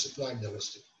implement a supply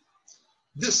diversity.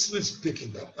 This is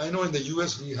picking up. I know in the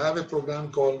US, we have a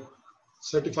program called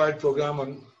Certified Program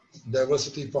on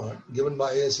Diversity part given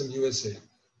by ISM USA.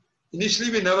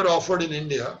 Initially, we never offered in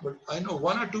India, but I know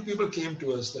 1 or 2 people came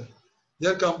to us that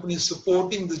their company is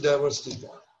supporting the diversity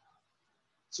part.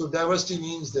 So diversity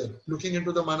means they're looking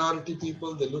into the minority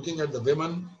people, they're looking at the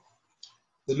women,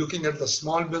 they're looking at the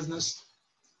small business.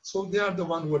 So they are the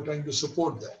one who are trying to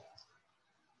support that.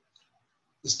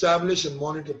 Establish and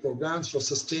monitor programs for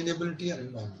sustainability and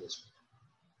environmental.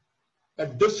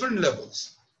 At different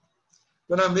levels.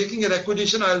 When I'm making a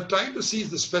requisition, I'll try to see if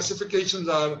the specifications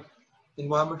are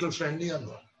environmental friendly or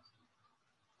not.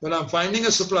 When I'm finding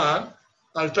a supplier,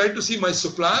 I'll try to see my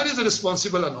supplier is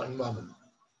responsible or not environmental.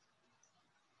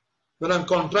 When I'm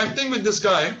contracting with this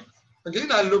guy, again,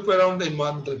 I'll look around the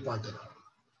environmental part around,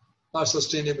 our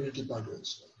sustainability part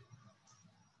also.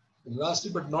 And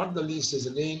lastly, but not the least, is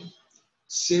again,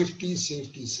 safety.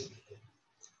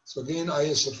 So again,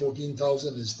 ISO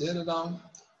 14,000 is there around.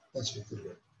 That's what we're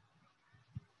doing.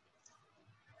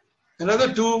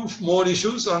 Another 2 more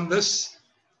issues on this.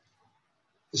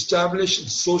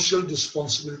 Establish social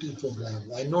responsibility program.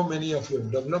 I know many of you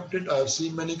have developed it. I have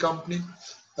seen many companies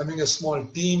having a small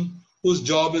team whose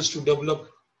job is to develop,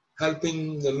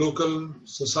 helping the local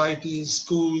societies,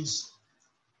 schools,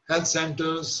 health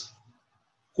centers,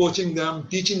 coaching them,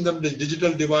 teaching them the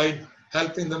digital divide,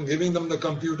 helping them, giving them the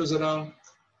computers around.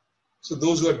 So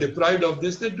those who are deprived of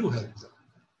this, they do help them.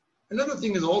 Another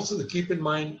thing is also to keep in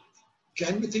mind,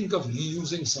 can we think of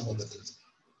reusing some of the things?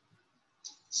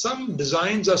 Some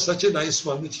designs are such a nice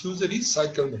one which use a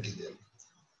recycled material.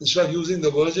 Instead of using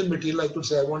the virgin material, I could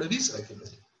say I want a recycled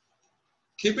material.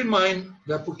 Keep in mind,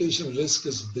 reputation risk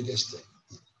is the biggest thing.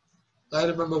 I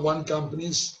remember one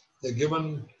company's, they're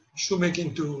given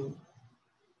shoemaking to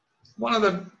one of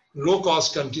the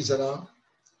low-cost countries around.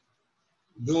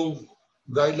 Though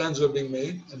guidelines were being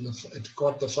made and it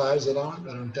caught the fires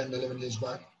around 10, 11 years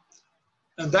back.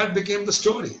 And that became the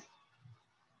story.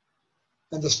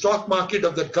 And the stock market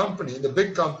of that company, the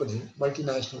big company,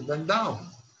 multinational, went down.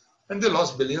 And they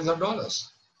lost billions of dollars.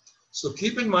 So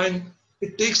keep in mind,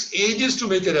 it takes ages to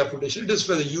make a reputation. It is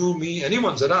whether you, me,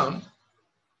 anyone's around.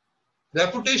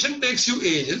 Reputation takes you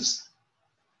ages,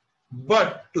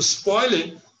 but to spoil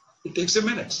it, it takes a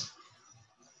minute.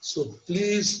 So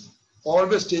please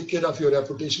always take care of your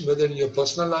reputation, whether in your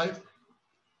personal life,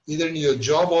 either in your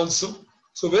job also.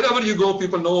 So wherever you go,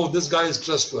 people know this guy is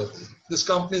trustworthy. This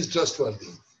company is trustworthy.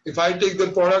 If I take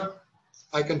their product,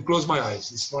 I can close my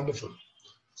eyes. It's wonderful.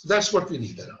 So that's what we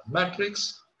need around.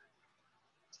 Matrix.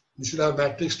 You should have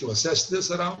matrix to assess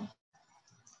this around.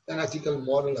 And ethical,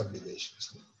 moral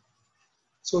obligations.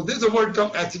 So there's a word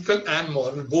come ethical and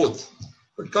moral, both.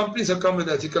 But companies have come with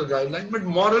ethical guidelines, but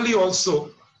morally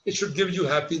also, it should give you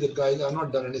happy that guys are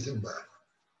not done anything bad.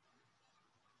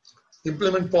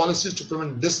 Implement policies to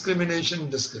prevent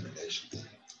discrimination.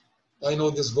 I know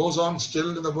this goes on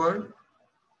still in the world,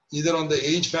 either on the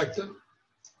age factor,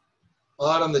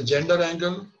 or on the gender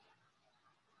angle,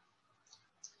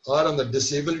 or on the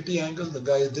disability angle. The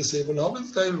guy is disabled, how will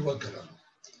the guy will work around?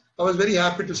 I was very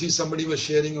happy to see somebody was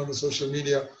sharing on the social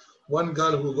media, one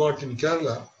girl who got in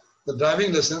Kerala, the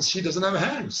driving license, she doesn't have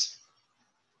hands.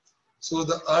 So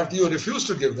the RTO refused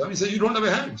to give them. He said, you don't have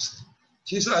hands.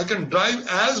 She said, I can drive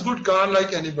as good car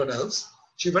like anyone else.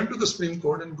 She went to the Supreme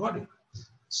Court and got it.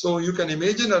 So you can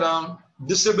imagine around,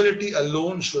 disability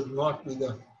alone should not be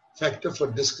the factor for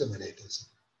discriminators.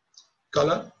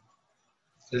 Color,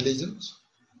 religions,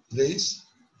 race,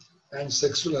 and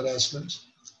sexual harassment,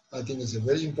 I think is a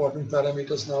very important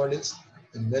parameters nowadays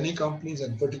in many companies,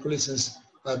 and particularly since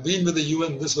I've been with the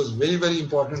UN, this was very, very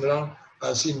important around.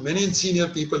 I've seen many senior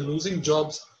people losing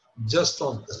jobs just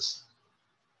on this.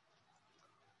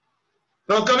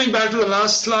 Now coming back to the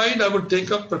last slide, I would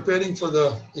take up preparing for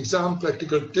the exam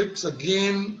practical tips.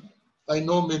 Again, I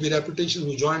know maybe reputation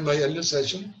who joined my earlier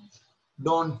session,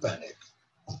 don't panic.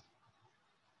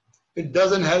 It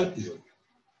doesn't help you.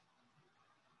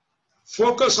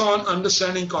 Focus on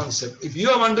understanding concept. If you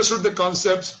have understood the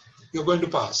concepts, you're going to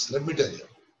pass, let me tell you.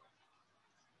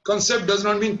 Concept does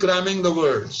not mean cramming the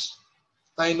words.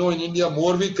 I know in India,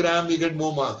 more we cram, we get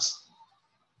more marks.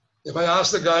 If I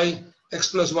ask the guy,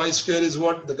 x plus y square is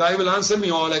what? The guy will answer me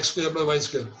all x square plus y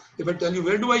square. If I tell you,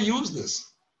 where do I use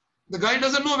this? The guy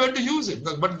doesn't know where to use it.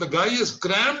 But the guy has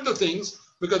crammed the things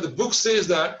because the book says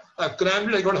that I've crammed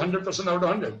it, I got 100% out of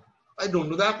 100. I don't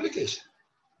know the application.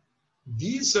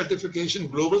 These certification,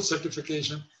 global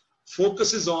certification,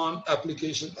 focuses on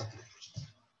application.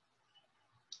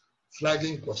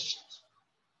 Flagging questions.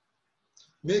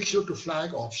 Make sure to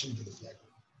flag option to the flag.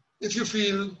 If you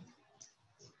feel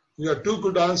you have two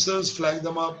good answers, flag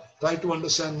them up, try to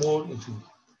understand more.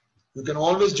 You can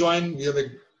always join, we have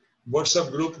a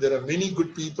WhatsApp group, there are many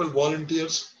good people,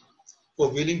 volunteers who are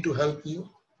willing to help you,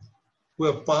 who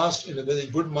have passed in a very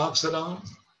good marks around,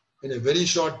 in a very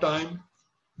short time.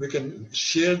 We can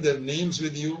share their names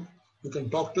with you, you can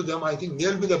talk to them. I think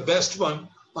they'll be the best one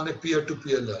on a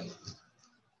peer-to-peer learning.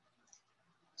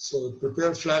 So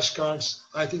prepare flashcards.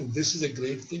 I think this is a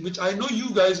great thing, which I know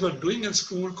you guys were doing in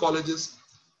school, colleges,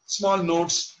 small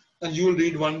notes, and you will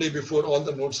read one day before all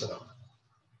the notes around.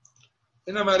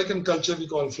 In American culture, we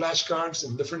call flashcards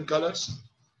in different colors,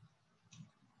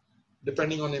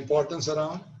 depending on importance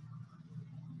around.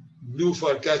 Blue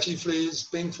for catchy phrase,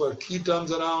 pink for key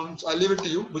terms around. So I leave it to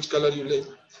you, which color you like.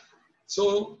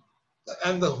 So,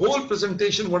 and the whole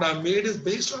presentation, what I made is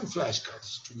based on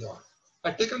flashcards, to be honest.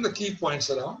 I've taken the key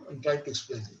points around and tried to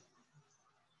explain it.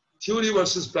 Theory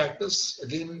versus practice,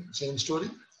 again, same story.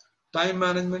 Time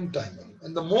management.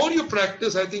 And the more you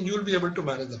practice, I think you'll be able to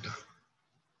manage the time.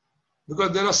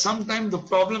 Because there are sometimes the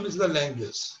problem is the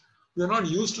language. We are not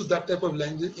used to that type of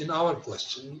language in our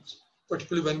questions,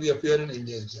 particularly when we appear in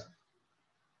India exam.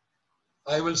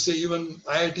 I will say even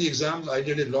IIT exams, I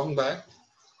did it long back.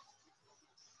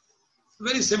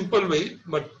 Very simple way,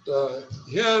 but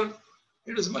here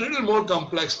it is a little more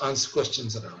complex answer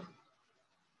questions around.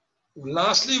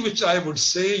 Lastly, which I would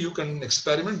say you can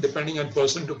experiment depending on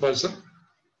person to person.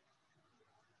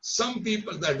 Some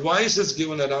people, the advice is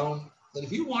given around that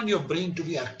if you want your brain to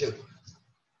be active,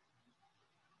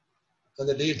 in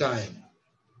the daytime,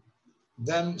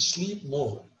 then sleep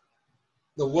more.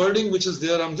 The wording which is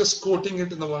there, I'm just quoting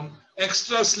it in the one,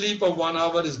 extra sleep of 1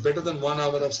 hour is better than 1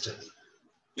 hour of study.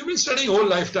 You've been studying whole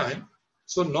lifetime.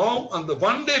 So now on the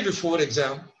one day before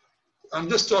exam, I'm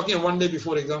just talking 1 day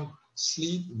before exam,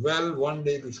 sleep well 1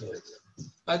 day before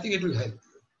exam. I think it will help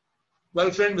you.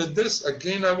 Well, friend, with this,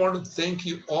 again, I want to thank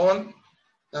you all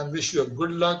and wish you a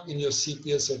good luck in your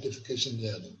CPS certification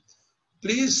journey.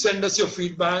 Please send us your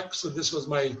feedback. So this was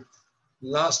my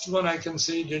last one, I can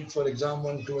say, did for exam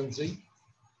 1, 2, and 3.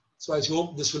 So I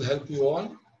hope this will help you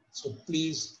all. So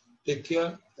please take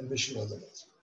care and wish you all the best.